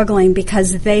struggling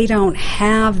because they don't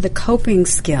have the coping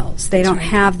skills. They don't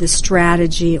have the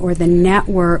strategy or the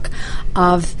network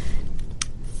of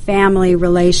family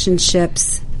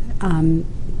relationships.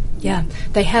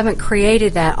 They haven't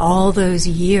created that all those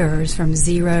years from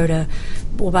zero to,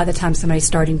 by the time somebody's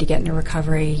starting to get into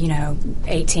recovery,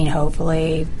 18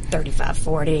 hopefully, 35,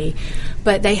 40.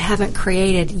 But they haven't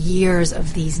created years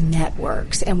of these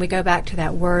networks. And we go back to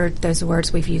that word, those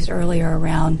words we've used earlier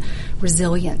around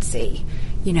resiliency,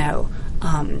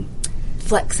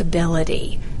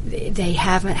 flexibility. They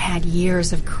haven't had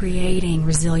years of creating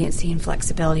resiliency and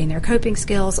flexibility in their coping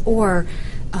skills or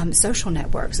social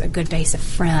networks, a good base of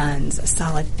friends, a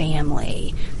solid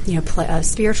family, a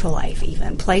spiritual life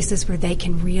even, places where they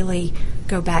can really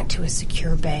go back to a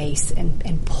secure base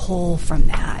and pull from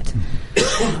that.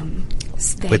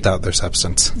 Without their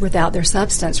substance. Without their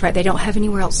substance, right? They don't have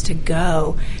anywhere else to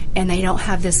go, and they don't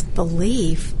have this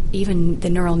belief, even the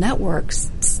neural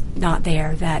networks not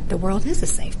there, that the world is a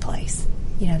safe place.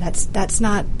 That's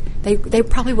not, they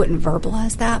probably wouldn't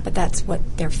verbalize that, but that's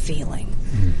what they're feeling.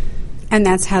 Mm-hmm. And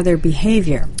that's how their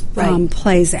behavior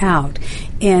plays out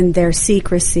in their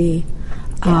secrecy.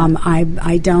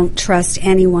 I don't trust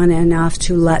anyone enough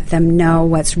to let them know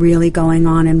what's really going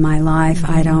on in my life.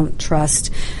 Mm-hmm. I don't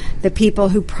trust the people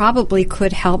who probably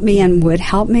could help me and would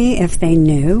help me if they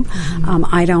knew. Mm-hmm.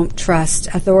 I don't trust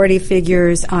authority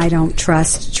figures. I don't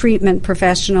trust treatment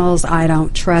professionals. I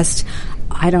don't trust.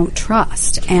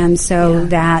 And so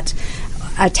that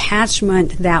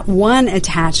attachment, that one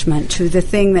attachment to the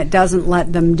thing that doesn't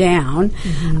let them down,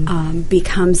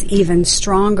 becomes even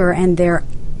stronger, and their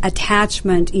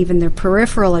attachment, even their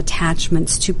peripheral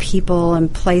attachments to people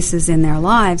and places in their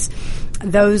lives,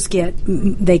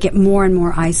 they get more and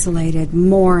more isolated,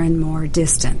 more and more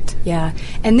distant. Yeah,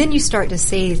 and then you start to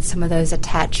see some of those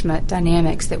attachment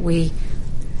dynamics that we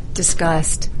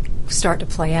discussed start to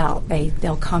play out.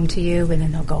 They'll come to you and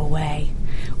then they'll go away.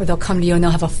 Or they'll come to you and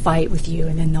they'll have a fight with you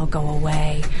and then they'll go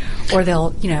away. Or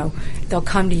they'll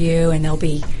come to you and they'll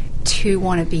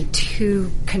want to be too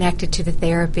connected to the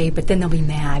therapy, but then they'll be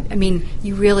mad. I mean,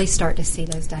 you really start to see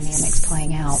those dynamics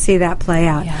playing out. See that play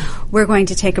out. Yeah. We're going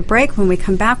to take a break. When we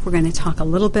come back, we're going to talk a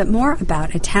little bit more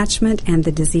about attachment and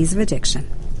the disease of addiction.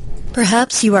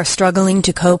 Perhaps you are struggling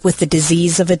to cope with the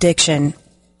disease of addiction.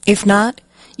 If not,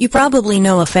 you probably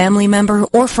know a family member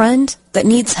or friend that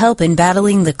needs help in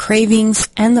battling the cravings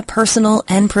and the personal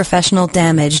and professional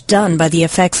damage done by the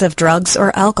effects of drugs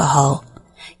or alcohol.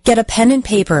 Get a pen and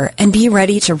paper and be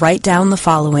ready to write down the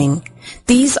following.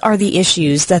 These are the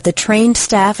issues that the trained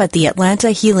staff at the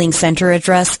Atlanta Healing Center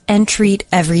address and treat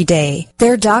every day.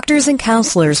 Their doctors and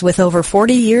counselors with over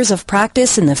 40 years of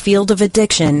practice in the field of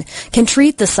addiction can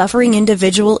treat the suffering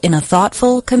individual in a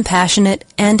thoughtful, compassionate,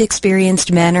 and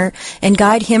experienced manner and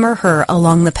guide him or her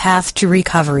along the path to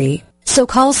recovery. So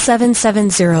call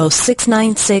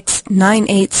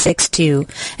 770-696-9862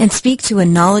 and speak to a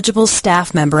knowledgeable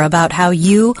staff member about how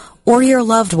you or your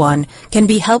loved one can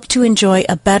be helped to enjoy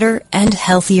a better and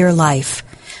healthier life.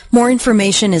 More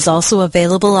information is also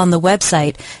available on the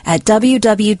website at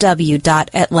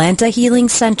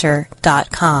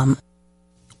www.atlantahealingcenter.com.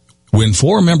 When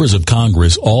 4 members of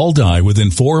Congress all die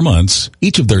within 4 months,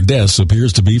 each of their deaths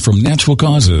appears to be from natural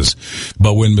causes.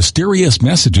 But when mysterious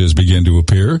messages begin to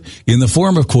appear in the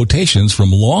form of quotations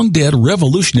from long-dead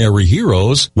revolutionary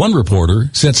heroes, one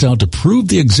reporter sets out to prove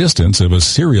the existence of a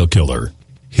serial killer.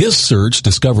 His search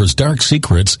discovers dark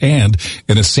secrets and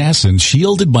an assassin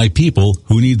shielded by people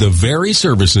who need the very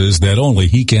services that only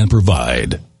he can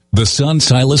provide. The Sun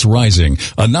Silas Rising,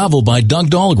 a novel by Doug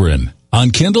Dahlgren,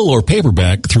 on Kindle or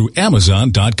paperback through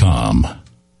Amazon.com.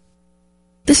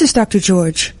 This is Dr.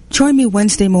 George. Join me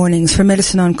Wednesday mornings for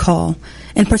Medicine on Call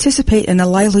and participate in a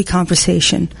lively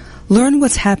conversation. Learn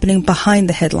what's happening behind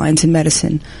the headlines in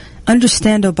medicine.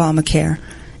 Understand Obamacare.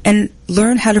 And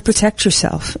learn how to protect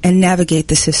yourself and navigate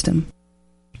the system.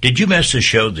 Did you miss a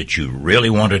show that you really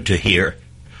wanted to hear?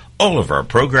 All of our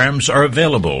programs are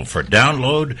available for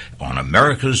download on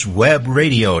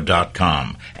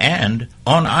americaswebradio.com and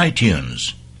on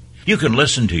iTunes. You can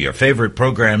listen to your favorite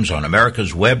programs on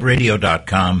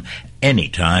americaswebradio.com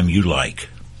anytime you like.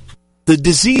 The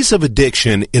disease of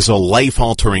addiction is a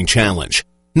life-altering challenge,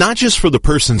 not just for the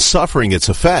person suffering its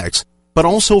effects, but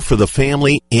also for the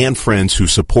family and friends who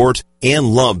support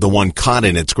and love the one caught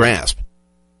in its grasp.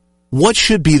 What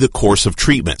should be the course of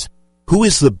treatment? Who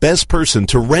is the best person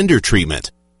to render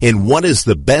treatment? And what is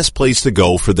the best place to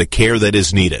go for the care that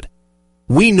is needed?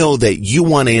 We know that you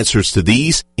want answers to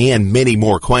these and many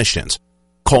more questions.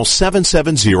 Call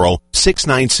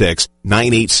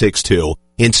 770-696-9862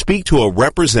 and speak to a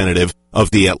representative of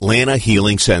the Atlanta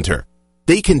Healing Center.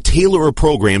 They can tailor a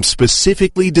program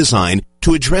specifically designed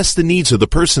to address the needs of the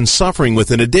person suffering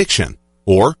with an addiction,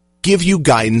 or give you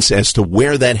guidance as to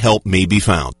where that help may be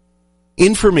found.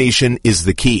 Information is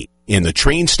the key, and the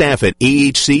trained staff at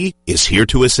AHC is here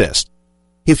to assist.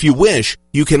 If you wish,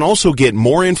 you can also get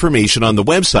more information on the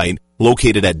website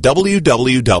located at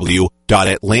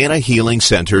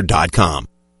www.atlantahealingcenter.com.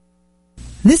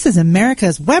 This is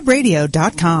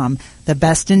americaswebradio.com, the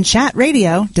best in chat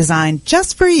radio designed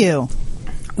just for you.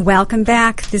 Welcome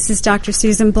back. This is Dr.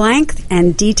 Susan Blank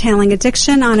and Detailing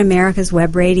Addiction on America's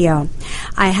Web Radio.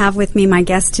 I have with me my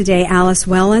guest today, Alice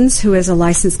Wellens, who is a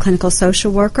licensed clinical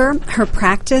social worker. Her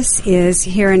practice is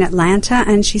here in Atlanta,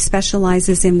 and she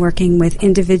specializes in working with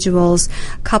individuals,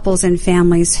 couples, and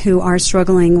families who are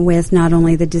struggling with not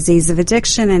only the disease of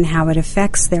addiction and how it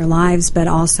affects their lives, but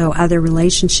also other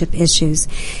relationship issues.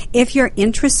 If you're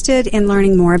interested in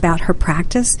learning more about her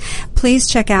practice, please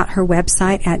check out her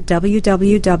website at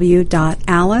www.alice, Wellens,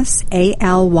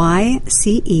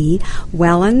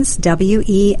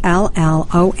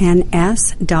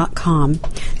 WELLONS.com.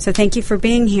 So thank you for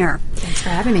being here. Thanks for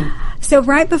having me. So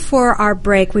right before our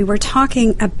break, we were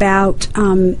talking about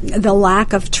the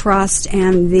lack of trust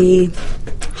and the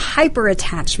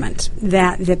hyper-attachment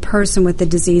that the person with the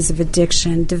disease of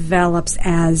addiction develops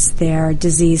as their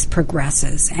disease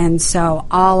progresses. And so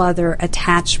all other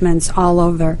attachments, all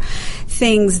other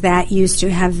things that used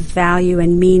to have value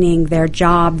and meaning, their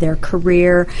job, their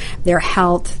career, their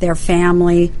health, their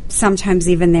family, sometimes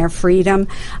even their freedom,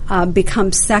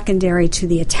 become secondary to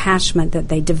the attachment that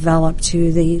they develop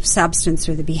to the substance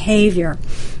or the behavior.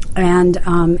 And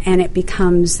it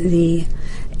becomes the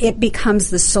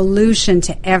solution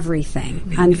to everything.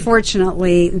 Mm-hmm.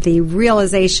 Unfortunately, the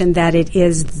realization that it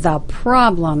is the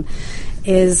problem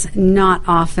is not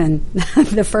often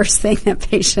the first thing that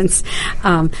patients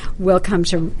will come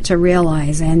to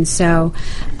realize. And so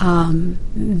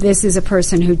this is a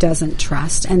person who doesn't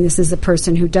trust, and this is a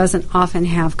person who doesn't often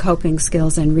have coping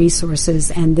skills and resources,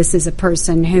 and this is a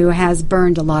person who has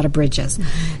burned a lot of bridges.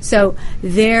 Mm-hmm. So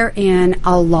they're in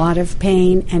a lot of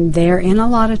pain, and they're in a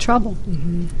lot of trouble.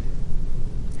 Mm-hmm.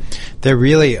 They're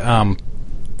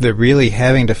really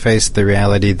having to face the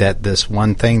reality that this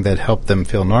one thing that helped them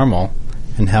feel normal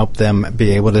and help them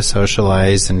be able to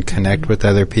socialize and connect with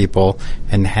other people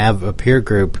and have a peer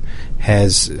group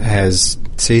has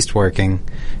ceased working,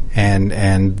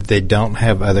 and they don't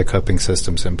have other coping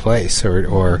systems in place,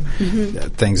 or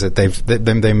things that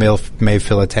they may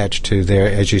feel attached to their,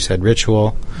 as you said,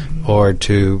 ritual, or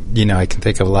to, I can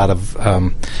think of a lot of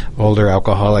older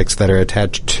alcoholics that are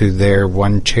attached to their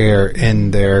one chair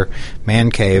in their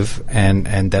man cave,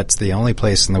 and that's the only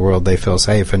place in the world they feel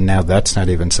safe, and now that's not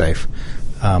even safe.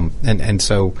 And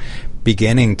so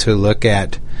beginning to look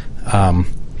at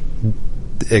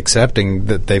accepting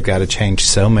that they've got to change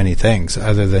so many things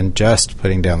other than just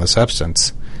putting down the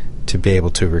substance to be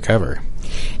able to recover.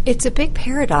 It's a big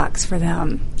paradox for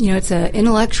them. It's an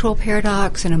intellectual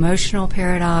paradox, an emotional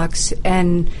paradox,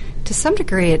 and to some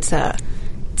degree it's a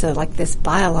like this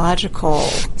biological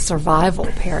survival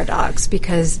paradox,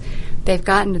 because they've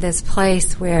gotten to this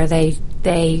place where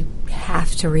they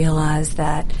have to realize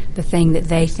that the thing that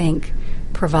they think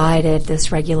provided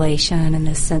this regulation and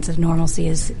this sense of normalcy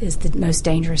is the most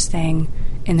dangerous thing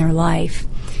in their life.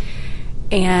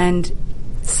 And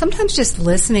sometimes just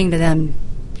listening to them,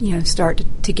 start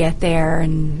to get there,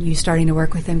 and you starting to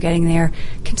work with them getting there,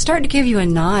 can start to give you a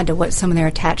nod to what some of their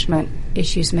attachment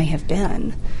issues may have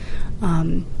been.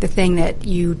 The thing that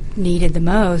you needed the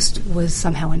most was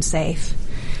somehow unsafe.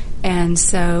 And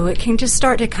so it can just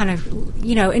start to kind of,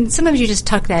 and sometimes you just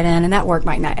tuck that in, and that work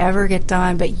might not ever get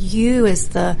done, but you as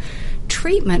the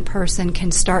treatment person can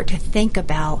start to think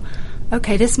about,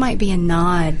 okay, this might be a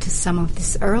nod to some of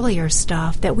this earlier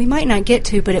stuff that we might not get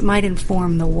to, but it might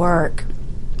inform the work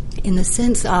in the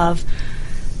sense of,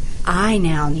 I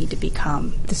now need to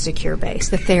become the secure base,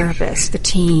 the therapist, the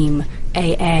team,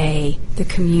 AA, the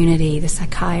community, the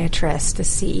psychiatrist, the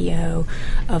CEO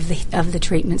of the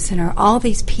treatment center. All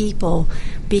these people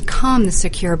become the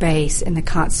secure base and the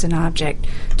constant object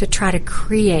to try to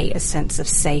create a sense of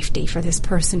safety for this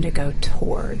person to go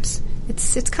towards.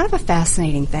 It's kind of a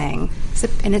fascinating thing,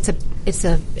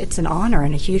 it's an honor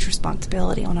and a huge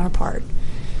responsibility on our part.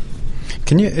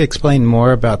 Can you explain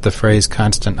more about the phrase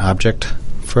constant object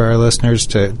for our listeners,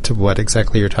 to what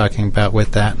exactly you're talking about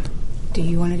with that? Do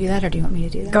you want to do that, or do you want me to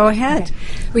do that? Go ahead. Okay.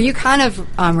 Well, you kind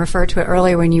of referred to it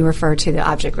earlier when you referred to the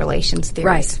object relations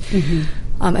theories. Right.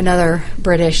 Mm-hmm. Another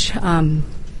British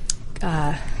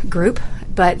group,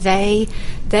 but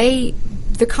the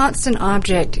constant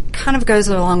object kind of goes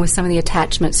along with some of the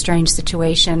attachment strange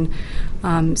situation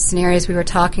scenarios we were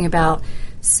talking about.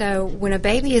 So when a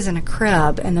baby is in a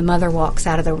crib and the mother walks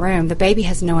out of the room, the baby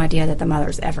has no idea that the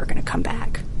mother's ever going to come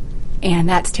back. And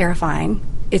that's terrifying.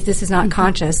 This is not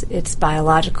conscious. It's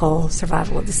biological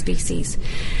survival of the species.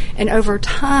 And over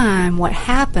time, what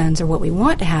happens, or what we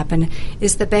want to happen,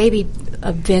 is the baby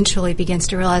eventually begins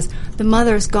to realize the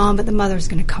mother's gone, but the mother's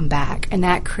going to come back. And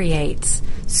that creates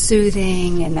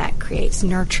soothing, and that creates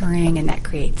nurturing, and that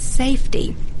creates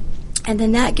safety. And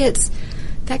then that gets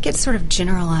sort of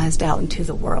generalized out into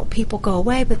the world. People go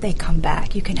away, but they come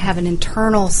back. You can have an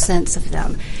internal sense of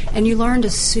them. And you learn to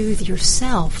soothe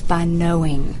yourself by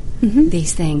knowing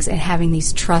these things and having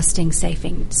these trusting,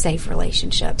 safe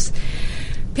relationships.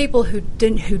 People who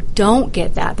don't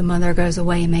get that, the mother goes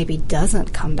away and maybe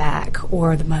doesn't come back,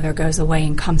 or the mother goes away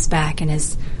and comes back and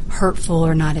is hurtful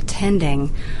or not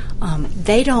attending,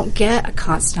 they don't get a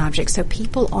constant object, so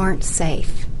people aren't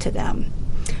safe to them.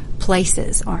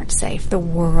 Places aren't safe. The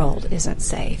world isn't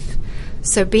safe.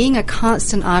 So being a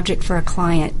constant object for a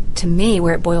client, to me,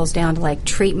 where it boils down to like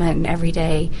treatment and every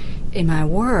day in my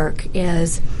work,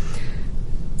 is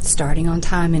starting on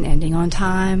time and ending on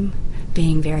time,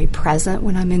 being very present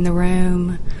when I'm in the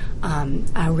room.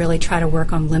 I really try to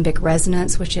work on limbic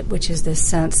resonance, which is this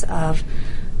sense of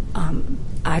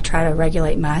I try to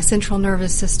regulate my central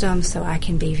nervous system so I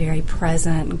can be very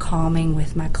present and calming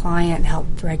with my client and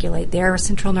help regulate their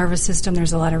central nervous system.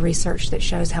 There's a lot of research that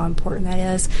shows how important that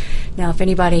is. Now, if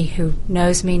anybody who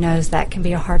knows me knows that can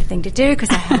be a hard thing to do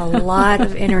because I have a lot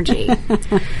of energy.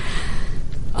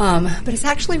 But it's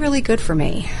actually really good for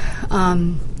me.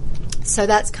 So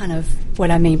that's kind of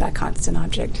what I mean by constant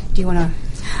object. Do you want to...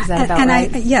 Is that about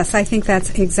right? Yes, I think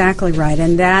that's exactly right.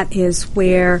 And that is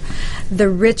where the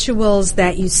rituals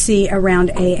that you see around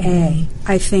AA,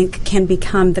 I think, can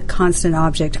become the constant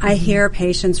object. I hear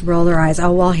patients roll their eyes.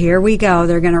 Oh, well, here we go.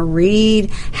 They're going to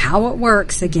read how it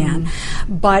works again.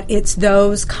 But it's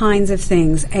those kinds of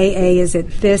things. AA is at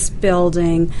this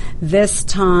building, this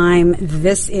time,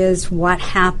 this is what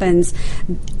happens.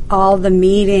 All the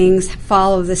meetings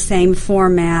follow the same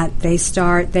format. They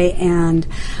start, they end.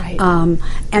 Right.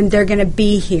 And they're going to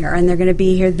be here, and they're going to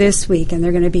be here this week, and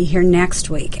they're going to be here next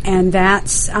week. And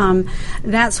that's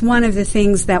one of the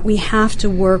things that we have to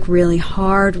work really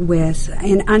hard with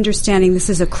in understanding this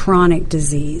is a chronic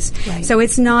disease. Right. So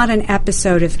it's not an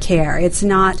episode of care. It's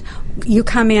not you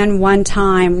come in one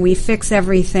time, we fix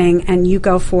everything, and you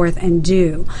go forth and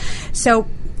do. So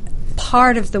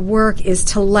part of the work is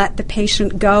to let the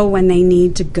patient go when they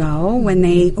need to go, when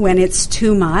it's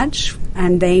too much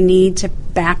and they need to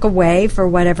back away for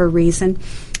whatever reason.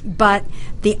 But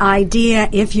the idea,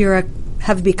 if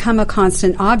have become a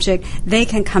constant object, they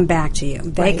can come back to you.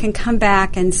 They can come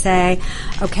back and say,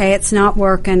 okay, it's not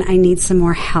working, I need some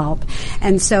more help.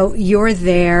 And so you're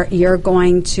there, you're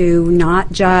going to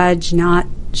not judge, not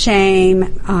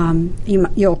shame,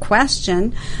 you'll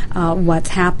question what's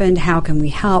happened, how can we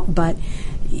help, but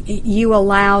you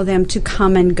allow them to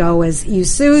come and go as you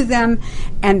soothe them,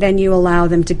 and then you allow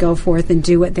them to go forth and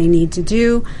do what they need to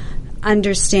do,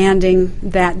 understanding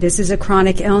that this is a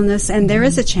chronic illness and there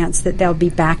is a chance that they'll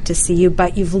be back to see you,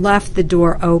 but you've left the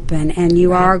door open and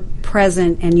you are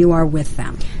present and you are with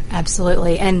them.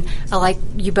 Absolutely. And I like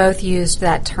you both used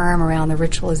that term around the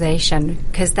ritualization,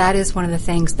 because that is one of the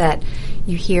things that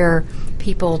you hear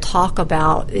people talk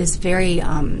about is very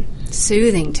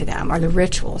soothing to them, are the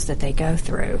rituals that they go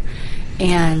through.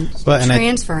 And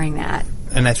transferring that.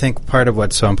 And I think part of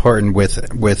what's so important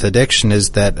with addiction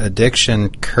is that addiction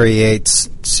creates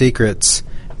secrets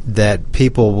that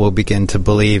people will begin to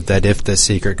believe that if the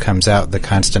secret comes out, the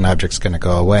constant object's going to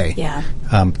go away. Yeah.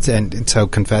 And so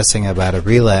confessing about a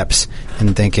relapse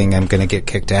and thinking I'm going to get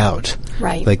kicked out,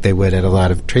 right, like they would at a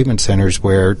lot of treatment centers,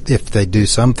 where if they do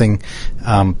something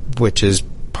which is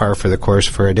par for the course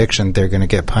for addiction, they're going to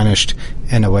get punished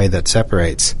in a way that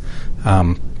separates.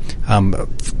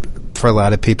 For a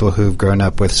lot of people who've grown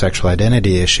up with sexual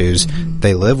identity issues,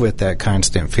 they live with that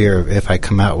constant fear of, if I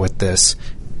come out with this,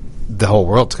 the whole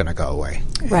world's going to go away.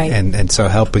 Right. And so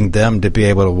helping them to be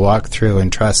able to walk through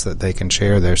and trust that they can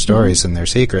share their stories and their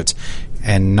secrets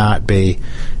and not be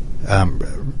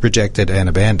rejected and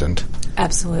abandoned.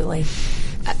 Absolutely.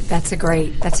 That's a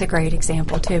great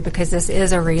example too, because this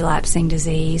is a relapsing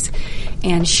disease,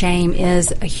 and shame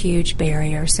is a huge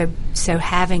barrier. So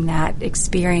having that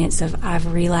experience of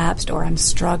I've relapsed, or I'm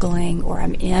struggling, or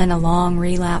I'm in a long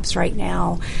relapse right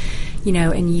now,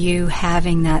 and you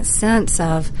having that sense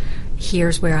of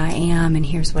here's where I am, and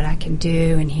here's what I can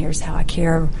do, and here's how I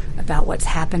care about what's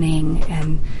happening,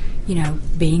 and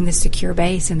being the secure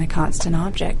base and the constant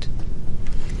object.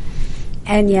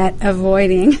 And yet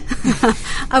avoiding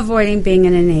being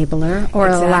an enabler or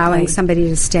allowing somebody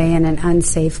to stay in an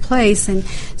unsafe place. And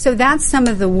so that's some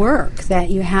of the work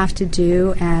that you have to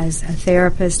do as a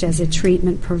therapist, as a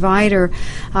treatment provider,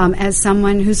 as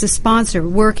someone who's a sponsor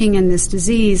working in this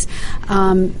disease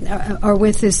or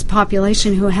with this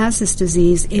population who has this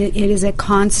disease. It is a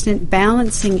constant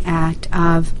balancing act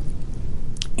of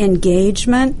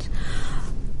engagement,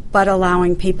 but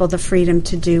allowing people the freedom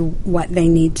to do what they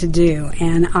need to do.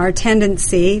 And my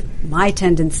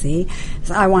tendency, is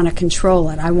I want to control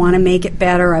it. I want to make it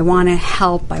better. I want to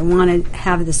help. I want to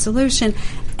have the solution.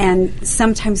 And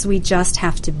sometimes we just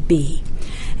have to be.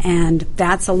 And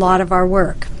that's a lot of our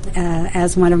work.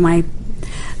 As one of my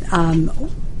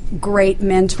great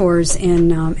mentors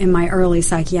in my early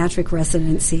psychiatric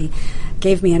residency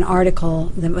gave me an article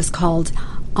that was called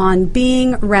On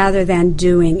Being Rather Than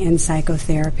Doing in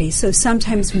Psychotherapy. So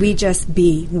sometimes we just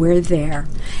be. We're there.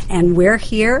 And we're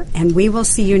here, and we will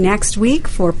see you next week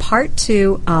for part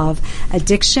 2 of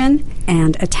Addiction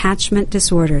and Attachment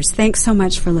Disorders. Thanks so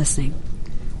much for listening.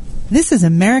 This is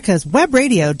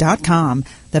AmericasWebRadio.com,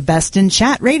 the best in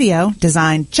chat radio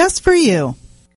designed just for you.